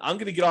nothing, I'm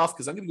going to get off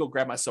because I'm going to go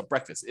grab myself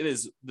breakfast.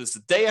 This is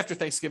the day after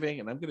Thanksgiving,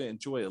 and I'm going to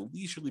enjoy a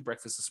leisurely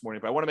breakfast this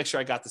morning. But I want to make sure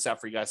I got this out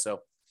for you guys.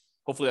 So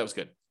hopefully that was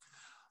good.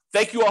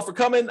 Thank you all for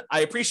coming.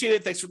 I appreciate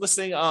it. Thanks for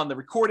listening on the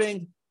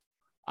recording.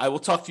 I will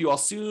talk to you all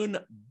soon.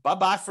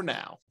 Bye-bye for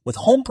now. With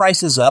home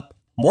prices up,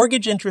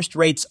 mortgage interest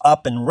rates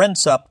up, and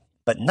rents up,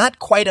 but not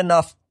quite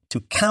enough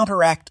to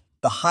counteract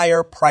the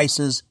higher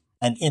prices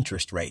and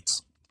interest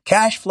rates.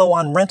 Cash flow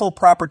on rental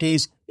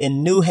properties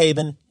in New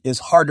Haven is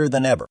harder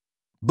than ever.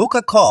 Book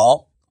a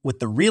call with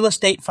the Real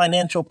Estate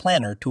Financial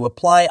Planner to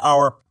apply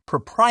our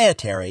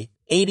proprietary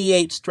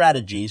 88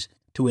 strategies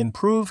to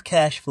improve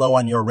cash flow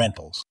on your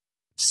rentals.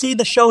 See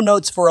the show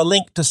notes for a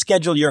link to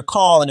schedule your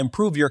call and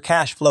improve your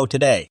cash flow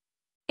today.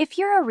 If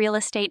you're a real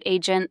estate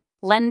agent,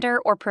 lender,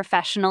 or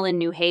professional in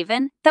New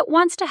Haven that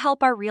wants to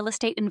help our real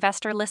estate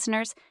investor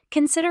listeners,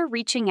 consider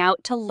reaching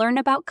out to learn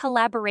about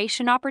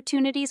collaboration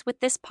opportunities with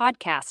this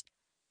podcast.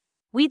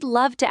 We'd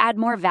love to add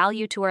more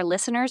value to our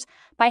listeners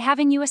by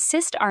having you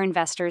assist our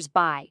investors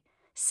buy,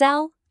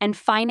 sell, and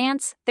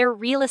finance their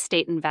real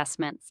estate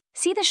investments.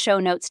 See the show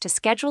notes to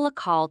schedule a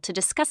call to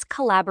discuss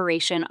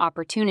collaboration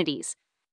opportunities.